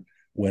fire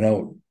went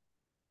out.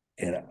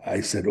 And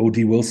I said,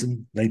 O.D.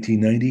 Wilson,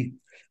 1990,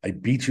 I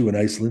beat you in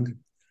Iceland.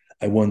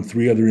 I won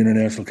 3 other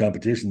international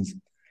competitions.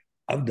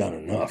 I've done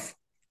enough.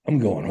 I'm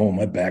going home.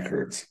 My back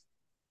hurts.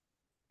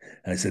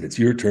 And I said, it's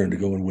your turn to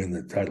go and win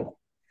the title.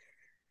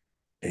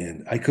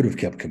 And I could have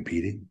kept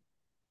competing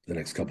the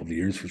next couple of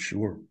years for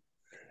sure,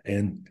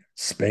 and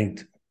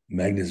spanked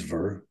Magnus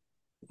Ver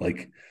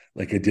like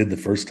I did the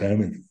first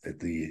time at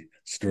the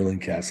Stirling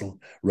Castle,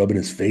 rubbing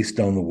his face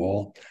down the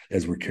wall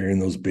as we're carrying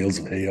those bales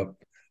of hay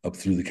up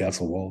through the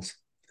castle walls.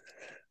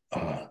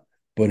 But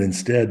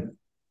instead,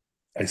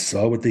 I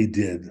saw what they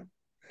did,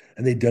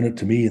 and they'd done it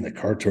to me in the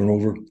car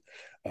turnover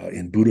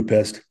in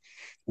Budapest,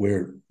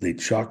 where they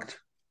chalked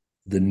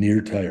the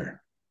near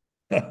tire.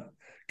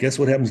 Guess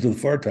what happens to the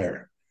far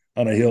tire?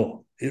 On a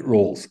hill, it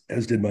rolls,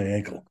 as did my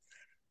ankle.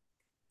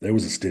 There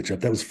was a stitch up.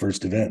 That was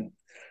first event.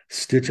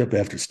 Stitch up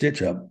after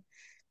stitch up.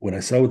 When I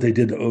saw what they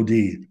did to OD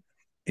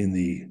in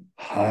the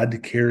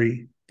hod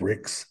carry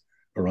bricks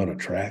around a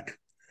track,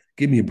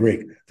 give me a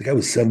break. The guy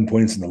was 7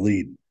 points in the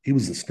lead. He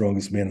was the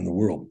strongest man in the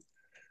world.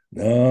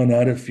 No,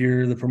 not if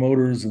you're the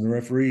promoters and the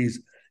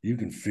referees. You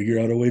can figure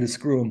out a way to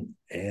screw them.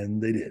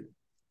 And they did.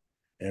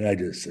 And I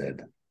just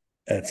said,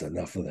 that's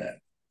enough of that.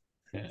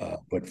 Yeah.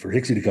 But for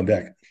Hicksy to come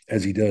back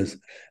as he does,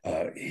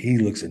 he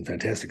looks in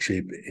fantastic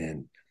shape.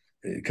 And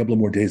a couple of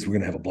more days, we're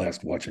going to have a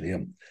blast watching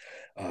him.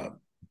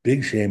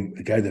 Big shame.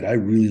 A guy that I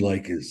really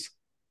like is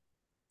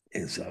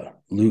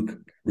Luke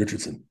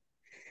Richardson.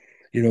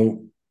 You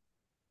know,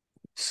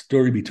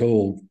 story be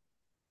told,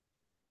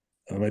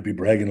 I might be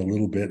bragging a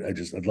little bit.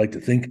 I'd like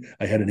to think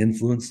I had an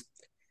influence.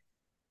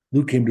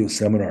 Luke came to a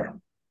seminar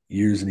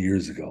years and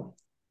years ago,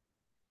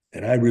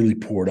 and I really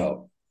poured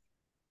out.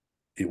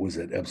 It was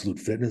at Absolute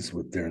Fitness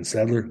with Darren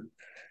Sadler,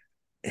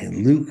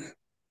 and Luke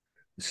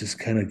was just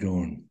kind of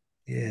going,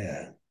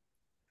 yeah,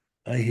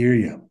 I hear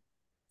you.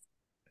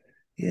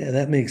 Yeah,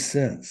 that makes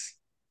sense.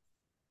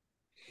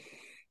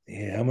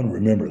 Yeah, I'm going to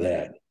remember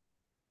that.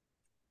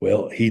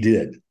 Well, he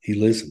did. He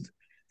listened,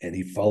 and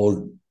he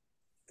followed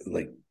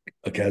like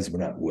a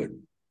Kazmaier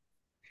would.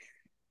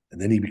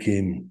 And then he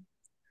became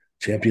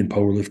champion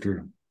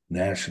powerlifter,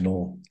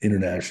 national,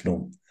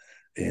 international,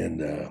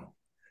 and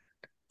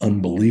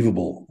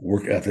unbelievable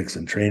work ethics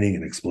and training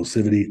and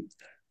explosivity.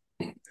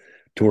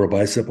 Tore a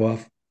bicep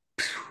off,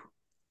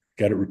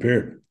 got it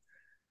repaired.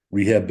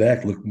 Rehab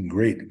back, looking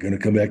great. Going to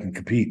come back and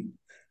compete.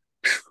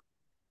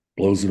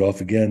 Blows it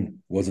off again.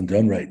 Wasn't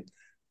done right.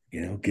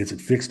 Gets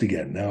it fixed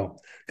again. Now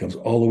comes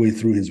all the way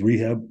through his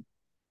rehab.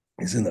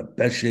 He's in the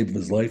best shape of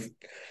his life.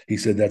 He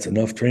said, that's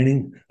enough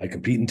training. I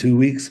compete in 2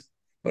 weeks,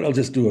 but I'll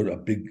just do a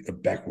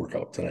big back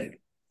workout tonight.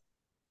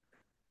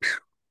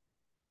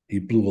 He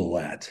blew a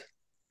lat.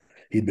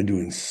 He'd been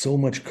doing so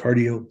much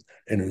cardio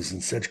and was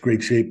in such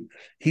great shape.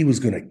 He was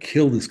going to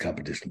kill this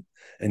competition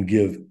and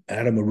give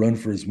Adam a run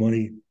for his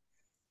money,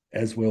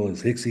 as well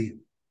as Hicksy.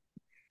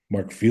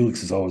 Mark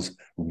Felix is always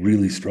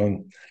really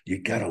strong.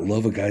 You got to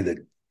love a guy that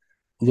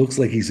looks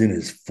like he's in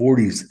his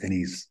 40s and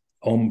he's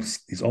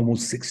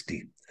almost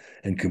 60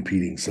 and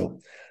competing.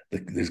 So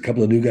there's a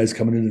couple of new guys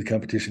coming into the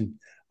competition,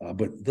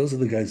 but those are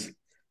the guys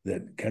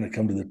that kind of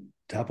come to the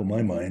top of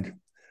my mind.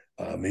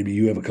 Maybe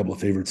you have a couple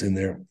of favorites in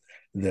there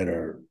that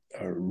are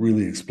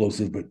really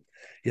explosive, but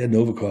yeah,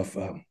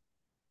 Novikov,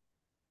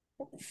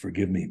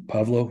 forgive me,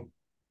 Pavlo,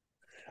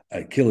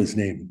 I kill his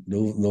name,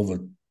 Nova,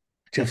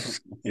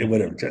 just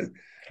whatever.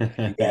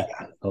 Yeah,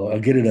 I'll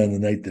get it on the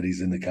night that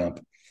he's in the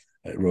comp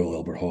at Royal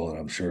Albert Hall, and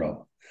I'm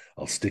sure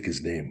I'll stick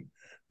his name.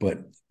 But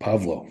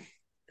Pavlo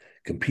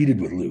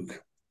competed with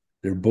Luke.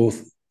 They're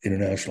both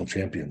international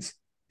champions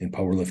in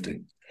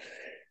powerlifting.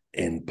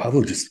 And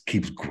Pablo just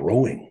keeps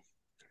growing.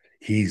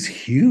 He's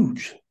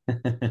huge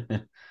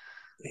and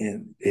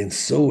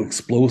so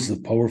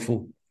explosive,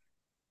 powerful.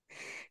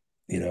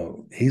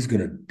 He's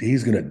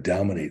gonna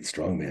dominate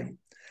strongman.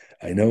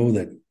 I know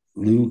that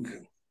Luke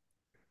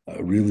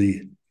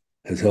really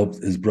has helped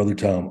his brother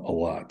Tom a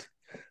lot,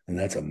 and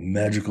that's a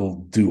magical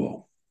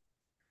duo.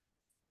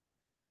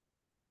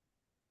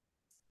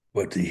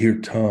 But to hear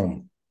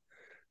Tom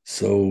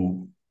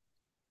so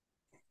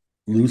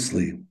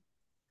loosely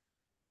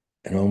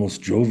and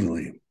almost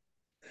jovially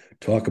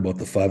talk about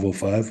the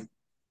 505,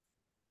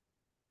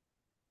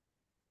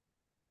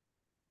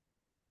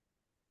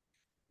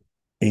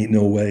 ain't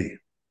no way.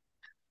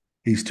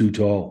 He's too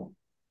tall.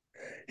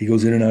 He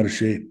goes in and out of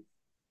shape.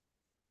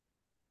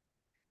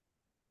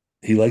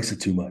 He likes it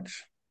too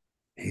much.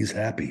 He's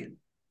happy.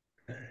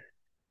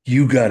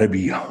 You got to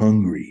be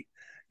hungry.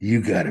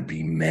 You got to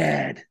be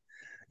mad.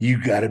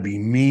 You got to be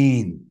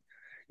mean.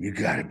 You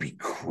got to be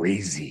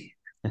crazy.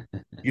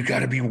 You got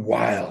to be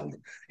wild.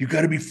 You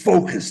got to be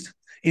focused,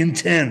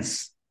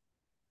 intense,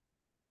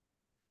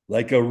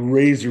 like a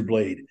razor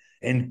blade,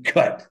 and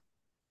cut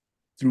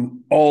through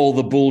all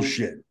the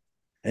bullshit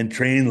and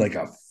train like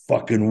a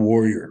fucking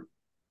warrior.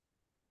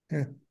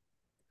 Yeah.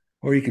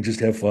 Or you can just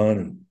have fun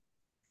and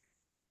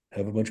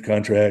have a bunch of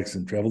contracts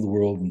and travel the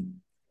world and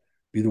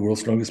be the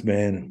world's strongest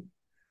man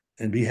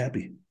and be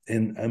happy.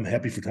 And I'm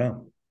happy for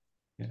Tom.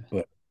 Yeah.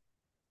 But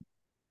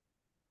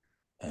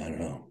I don't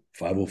know,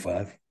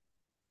 505.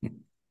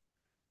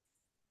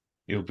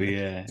 It'll be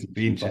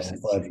interesting.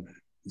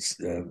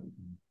 505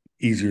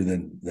 easier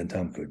than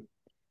Tom could.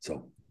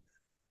 So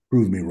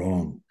prove me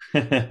wrong.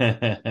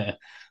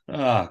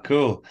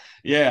 Cool.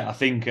 Yeah, I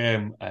think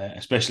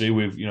especially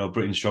with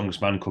Britain's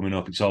Strongest Man coming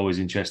up, it's always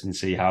interesting to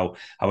see how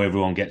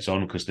everyone gets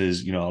on because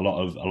there's a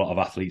lot of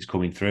athletes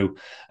coming through.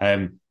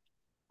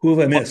 Who have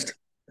I missed?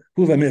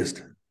 Who have I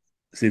missed,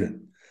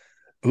 Stephen?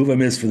 Who have I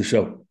missed for the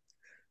show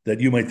that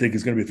you might think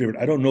is going to be a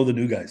favorite? I don't know the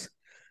new guys.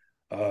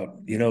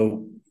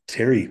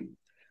 Terry,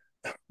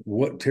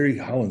 Terry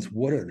Hollins,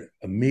 what an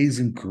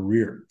amazing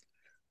career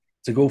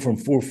to go from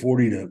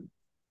 440 to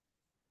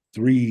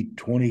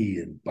 320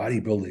 and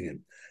bodybuilding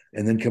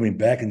and then coming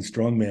back in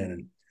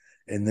strongman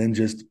and then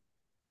just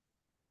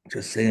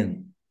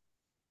saying,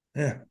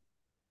 yeah,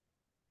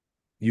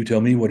 you tell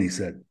me what he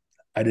said.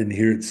 I didn't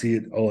hear it, see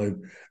it. All I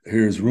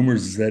hear is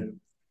rumors is that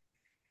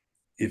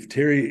if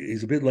Terry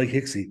is a bit like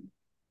Hicksy,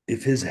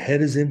 if his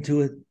head is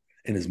into it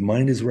and his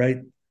mind is right,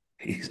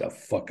 he's a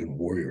fucking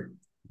warrior.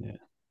 Yeah.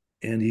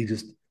 And he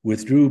just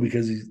withdrew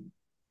because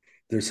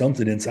there's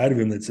something inside of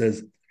him that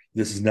says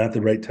this is not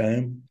the right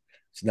time.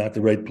 It's not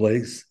the right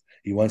place.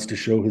 He wants to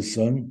show his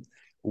son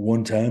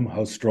one time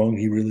how strong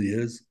he really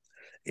is.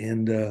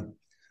 And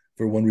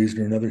for one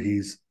reason or another,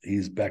 he's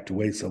backed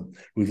away. So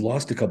we've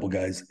lost a couple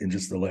guys in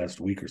just the last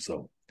week or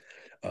so.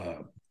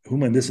 Who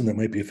am I missing that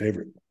might be a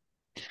favorite?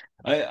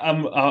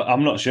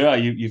 I'm not sure.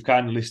 You've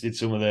kind of listed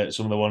some of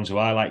the ones who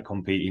I like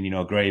competing.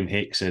 Graham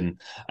Hicks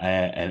and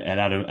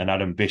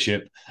Adam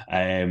Bishop.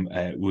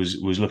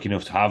 Was lucky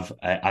enough to have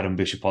Adam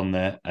Bishop on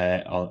the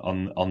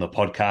on the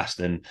podcast,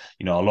 and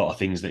a lot of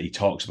things that he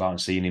talks about and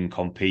seeing him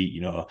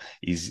compete.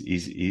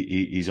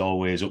 He's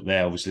always up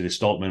there. Obviously, the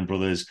Stoltman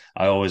brothers.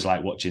 I always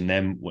like watching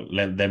them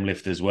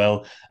lift as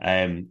well.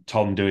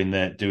 Tom doing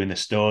the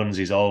stones.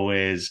 He's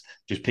always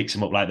just picks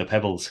them up like the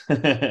pebbles.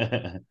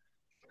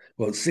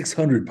 Well, it's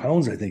 600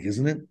 pounds, I think,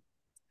 isn't it?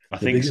 I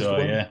think so,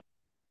 one? Yeah.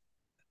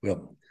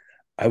 Well,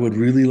 I would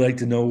really like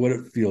to know what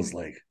it feels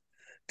like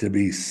to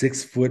be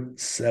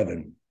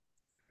 6'7",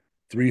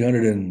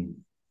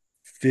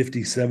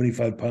 350,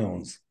 75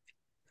 pounds,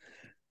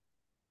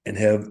 and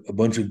have a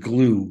bunch of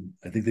glue,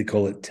 I think they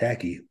call it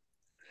tacky,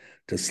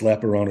 to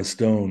slap around a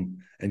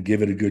stone and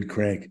give it a good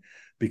crank.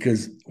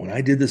 Because when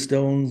I did the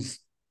stones,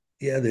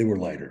 yeah, they were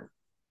lighter.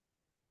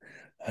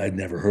 I'd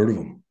never heard of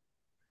them.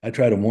 I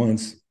tried them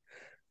once.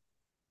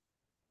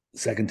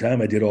 Second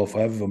time I did all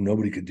 5 of them,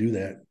 nobody could do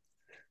that.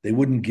 They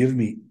wouldn't give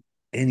me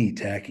any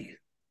tacky.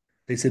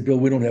 They said, Bill,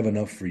 we don't have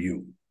enough for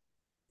you.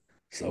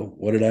 So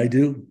what did I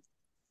do?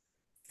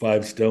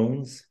 5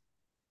 stones.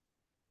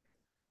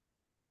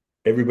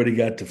 Everybody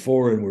got to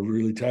 4 and were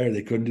really tired.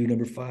 They couldn't do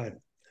number 5.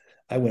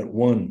 I went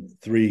 1,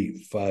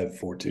 3, 5,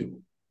 4,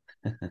 2.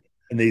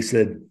 And they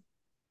said,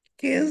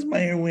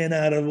 Kazmaier went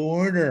out of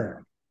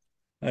order.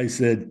 I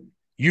said,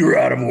 you're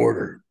out of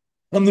order.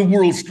 I'm the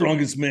world's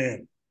strongest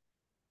man.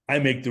 I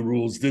make the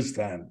rules this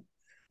time.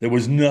 There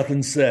was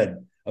nothing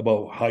said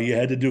about how you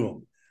had to do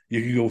them.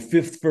 You could go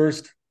 5th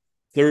first,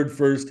 3rd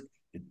first.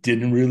 It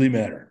didn't really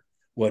matter.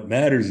 What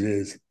matters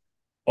is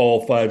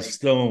all 5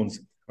 stones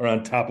are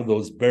on top of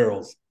those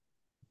barrels.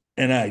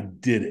 And I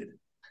did it.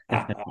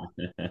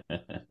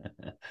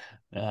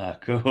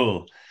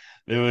 Cool.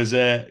 There was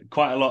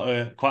quite a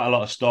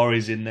lot of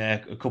stories in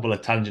there, a couple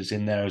of tangents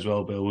in there as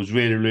well. But I was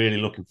really,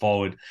 really looking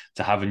forward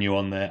to having you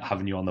on the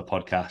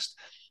podcast.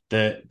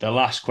 The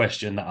last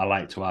question that I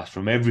like to ask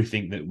from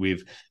everything that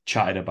we've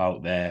chatted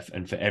about there,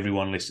 and for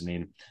everyone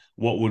listening,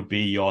 what would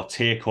be your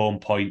take-home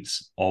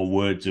points or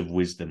words of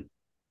wisdom?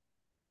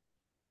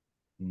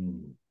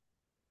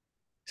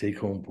 take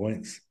home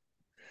points.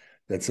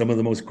 That some of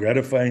the most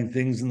gratifying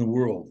things in the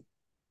world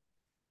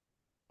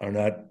are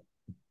not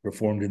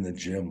performed in the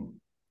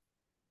gym.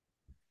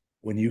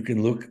 When you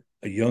can look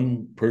a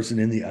young person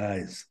in the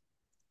eyes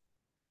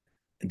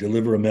and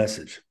deliver a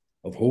message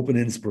of hope and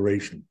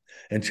inspiration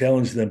and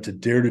challenge them to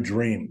dare to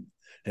dream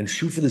and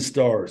shoot for the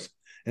stars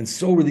and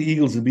soar the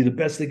eagles and be the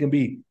best they can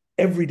be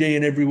every day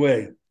in every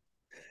way,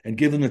 and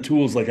give them the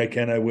tools like I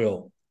can, I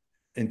will,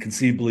 and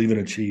conceive, believe, and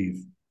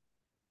achieve,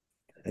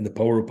 and the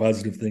power of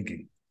positive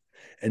thinking,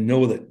 and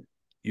know that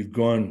you've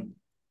gone.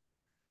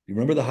 You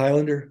remember the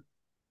Highlander,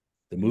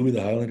 the movie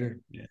The Highlander?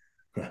 Yeah.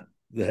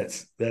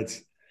 That's.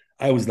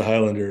 I was the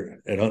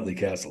Highlander at Huntley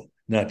Castle,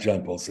 not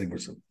John Paul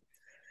Sigmerson.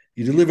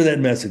 You deliver that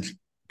message,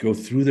 go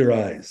through their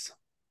eyes,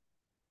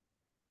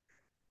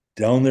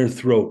 down their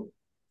throat,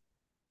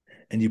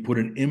 and you put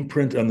an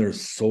imprint on their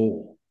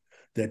soul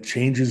that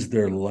changes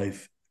their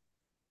life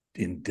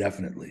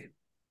indefinitely.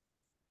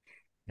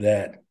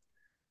 That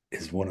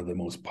is one of the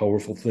most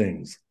powerful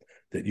things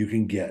that you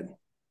can get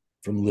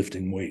from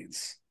lifting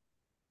weights.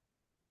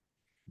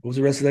 What was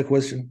the rest of that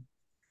question?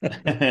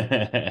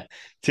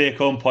 Take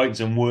home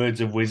points and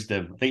words of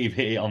wisdom. I think you've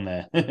hit it on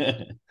there.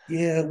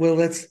 Yeah, well,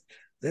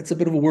 that's a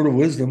bit of a word of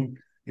wisdom.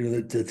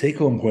 The take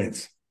home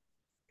points.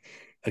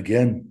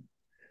 Again,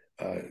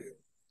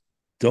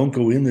 don't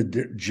go in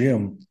the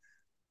gym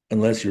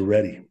unless you're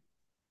ready.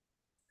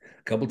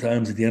 A couple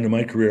times at the end of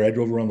my career, I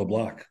drove around the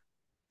block,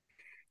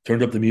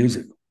 turned up the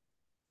music,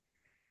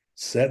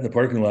 sat in the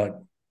parking lot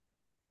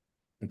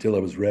until I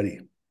was ready.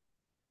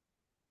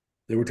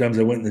 There were times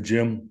I went in the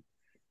gym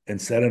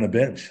and sat on a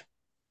bench.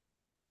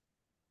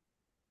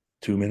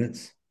 2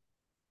 minutes,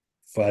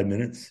 5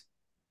 minutes,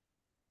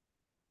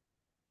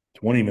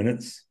 20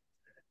 minutes,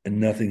 and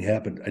nothing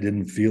happened. I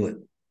didn't feel it.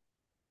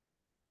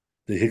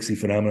 The Hixie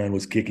phenomenon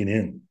was kicking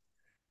in.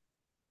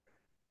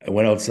 I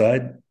went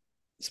outside,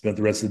 spent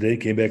the rest of the day,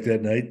 came back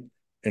that night,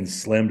 and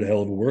slammed a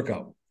hell of a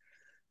workout.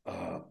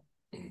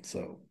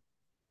 So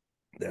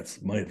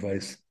that's my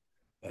advice.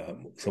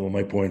 Some of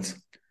my points: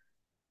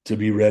 to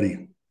be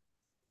ready,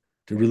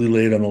 to really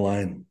lay it on the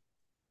line.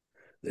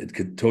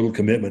 Total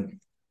commitment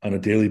on a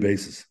daily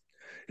basis.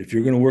 If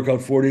you're going to work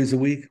out 4 days a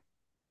week,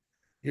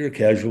 you're a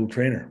casual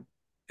trainer.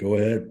 Go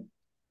ahead.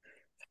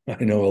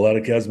 I know a lot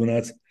of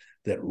cosmonauts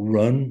that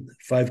run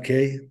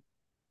 5K,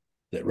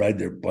 that ride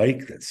their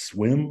bike, that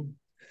swim.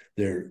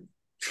 They're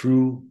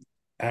true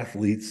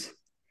athletes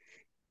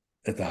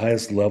at the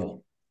highest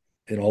level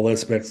in all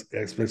aspects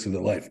of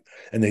their life.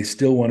 And they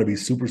still want to be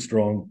super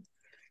strong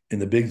in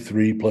the big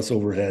three plus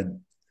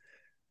overhead.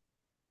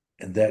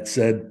 And that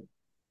said,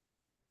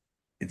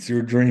 it's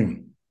your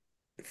dream.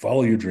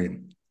 Follow your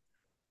dream.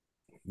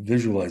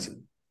 Visualize it.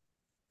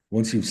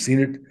 Once you've seen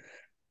it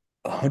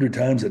 100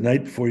 times at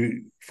night before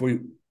you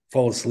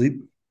fall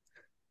asleep,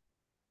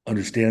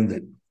 understand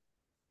that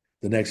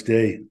the next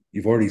day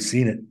you've already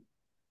seen it.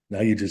 Now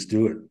you just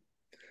do it.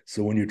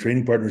 So when your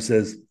training partner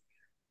says,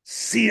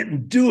 see it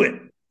and do it,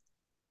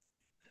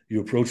 you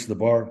approach the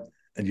bar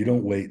and you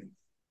don't wait.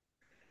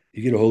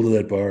 You get a hold of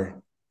that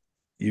bar,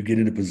 you get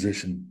into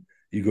position,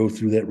 you go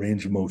through that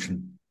range of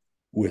motion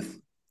with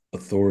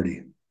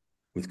authority,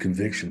 with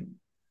conviction,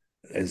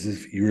 as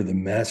if you're the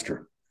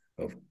master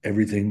of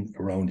everything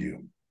around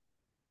you.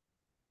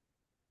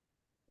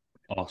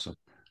 Awesome.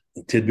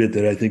 A tidbit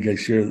that I think I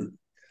share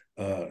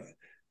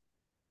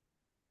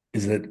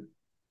is that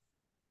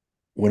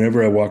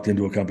whenever I walked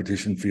into a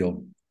competition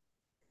field,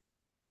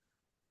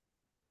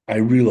 I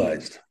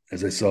realized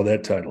as I saw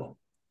that title,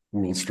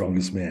 World's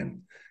Strongest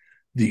Man,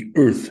 the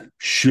earth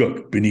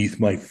shook beneath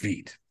my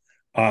feet.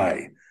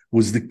 I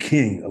was the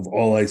king of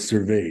all I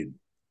surveyed.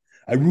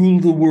 I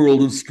ruled the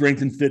world of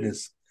strength and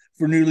fitness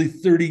for nearly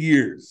 30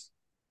 years.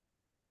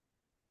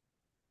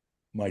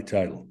 My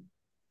title,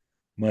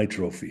 my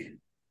trophy,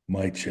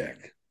 my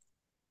check.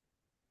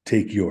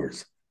 Take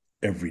yours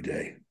every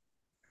day.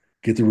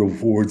 Get the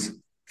rewards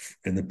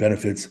and the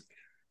benefits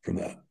from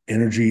the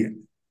energy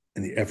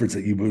and the efforts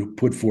that you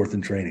put forth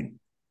in training.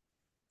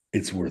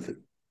 It's worth it.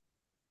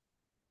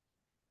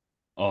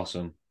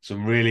 Awesome.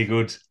 Some really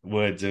good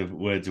words of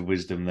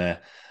wisdom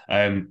there.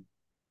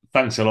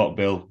 Thanks a lot,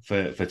 Bill,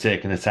 for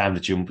taking the time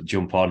to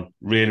jump on.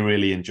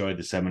 Really enjoyed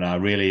the seminar.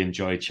 Really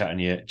enjoyed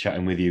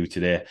chatting with you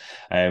today.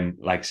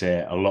 Like I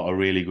say, a lot of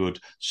really good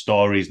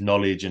stories,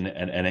 knowledge,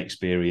 and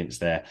experience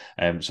there.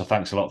 So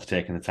thanks a lot for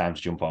taking the time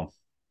to jump on.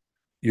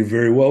 You're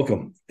very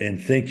welcome.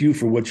 And thank you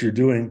for what you're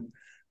doing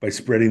by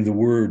spreading the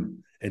word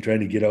and trying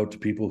to get out to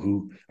people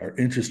who are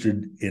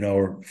interested in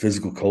our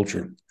physical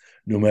culture,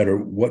 no matter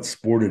what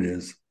sport it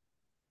is.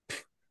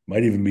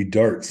 Might even be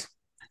darts.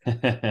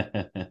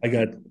 I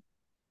got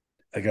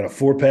a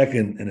 4-pack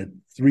and a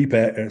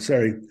 3-pack,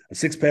 a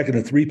 6-pack and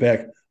a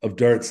 3-pack of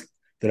darts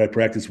that I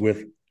practice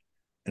with,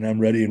 and I'm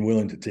ready and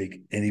willing to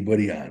take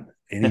anybody on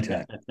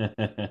anytime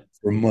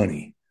for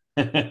money.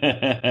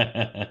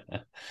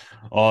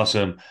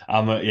 Awesome.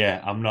 I'm not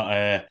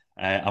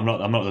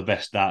the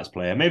best darts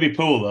player. Maybe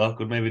pool though.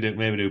 Could maybe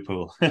do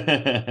pool.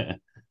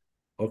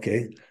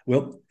 Okay.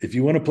 Well, if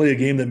you want to play a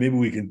game that maybe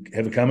we can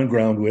have a common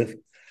ground with,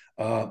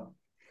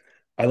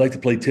 I like to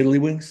play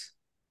tiddlywinks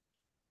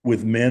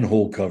with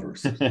manhole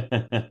covers.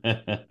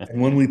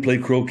 And when we play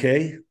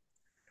croquet,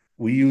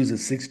 we use a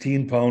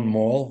 16-pound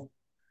maul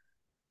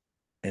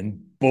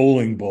and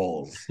bowling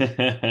balls.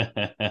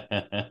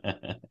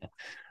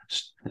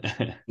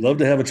 Love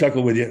to have a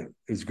chuckle with you.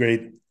 It was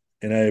great.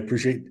 And I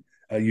appreciate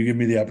you giving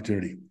me the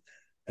opportunity.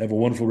 Have a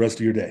wonderful rest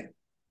of your day.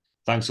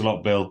 Thanks a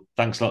lot, Bill.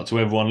 Thanks a lot to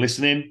everyone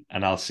listening,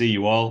 and I'll see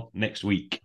you all next week.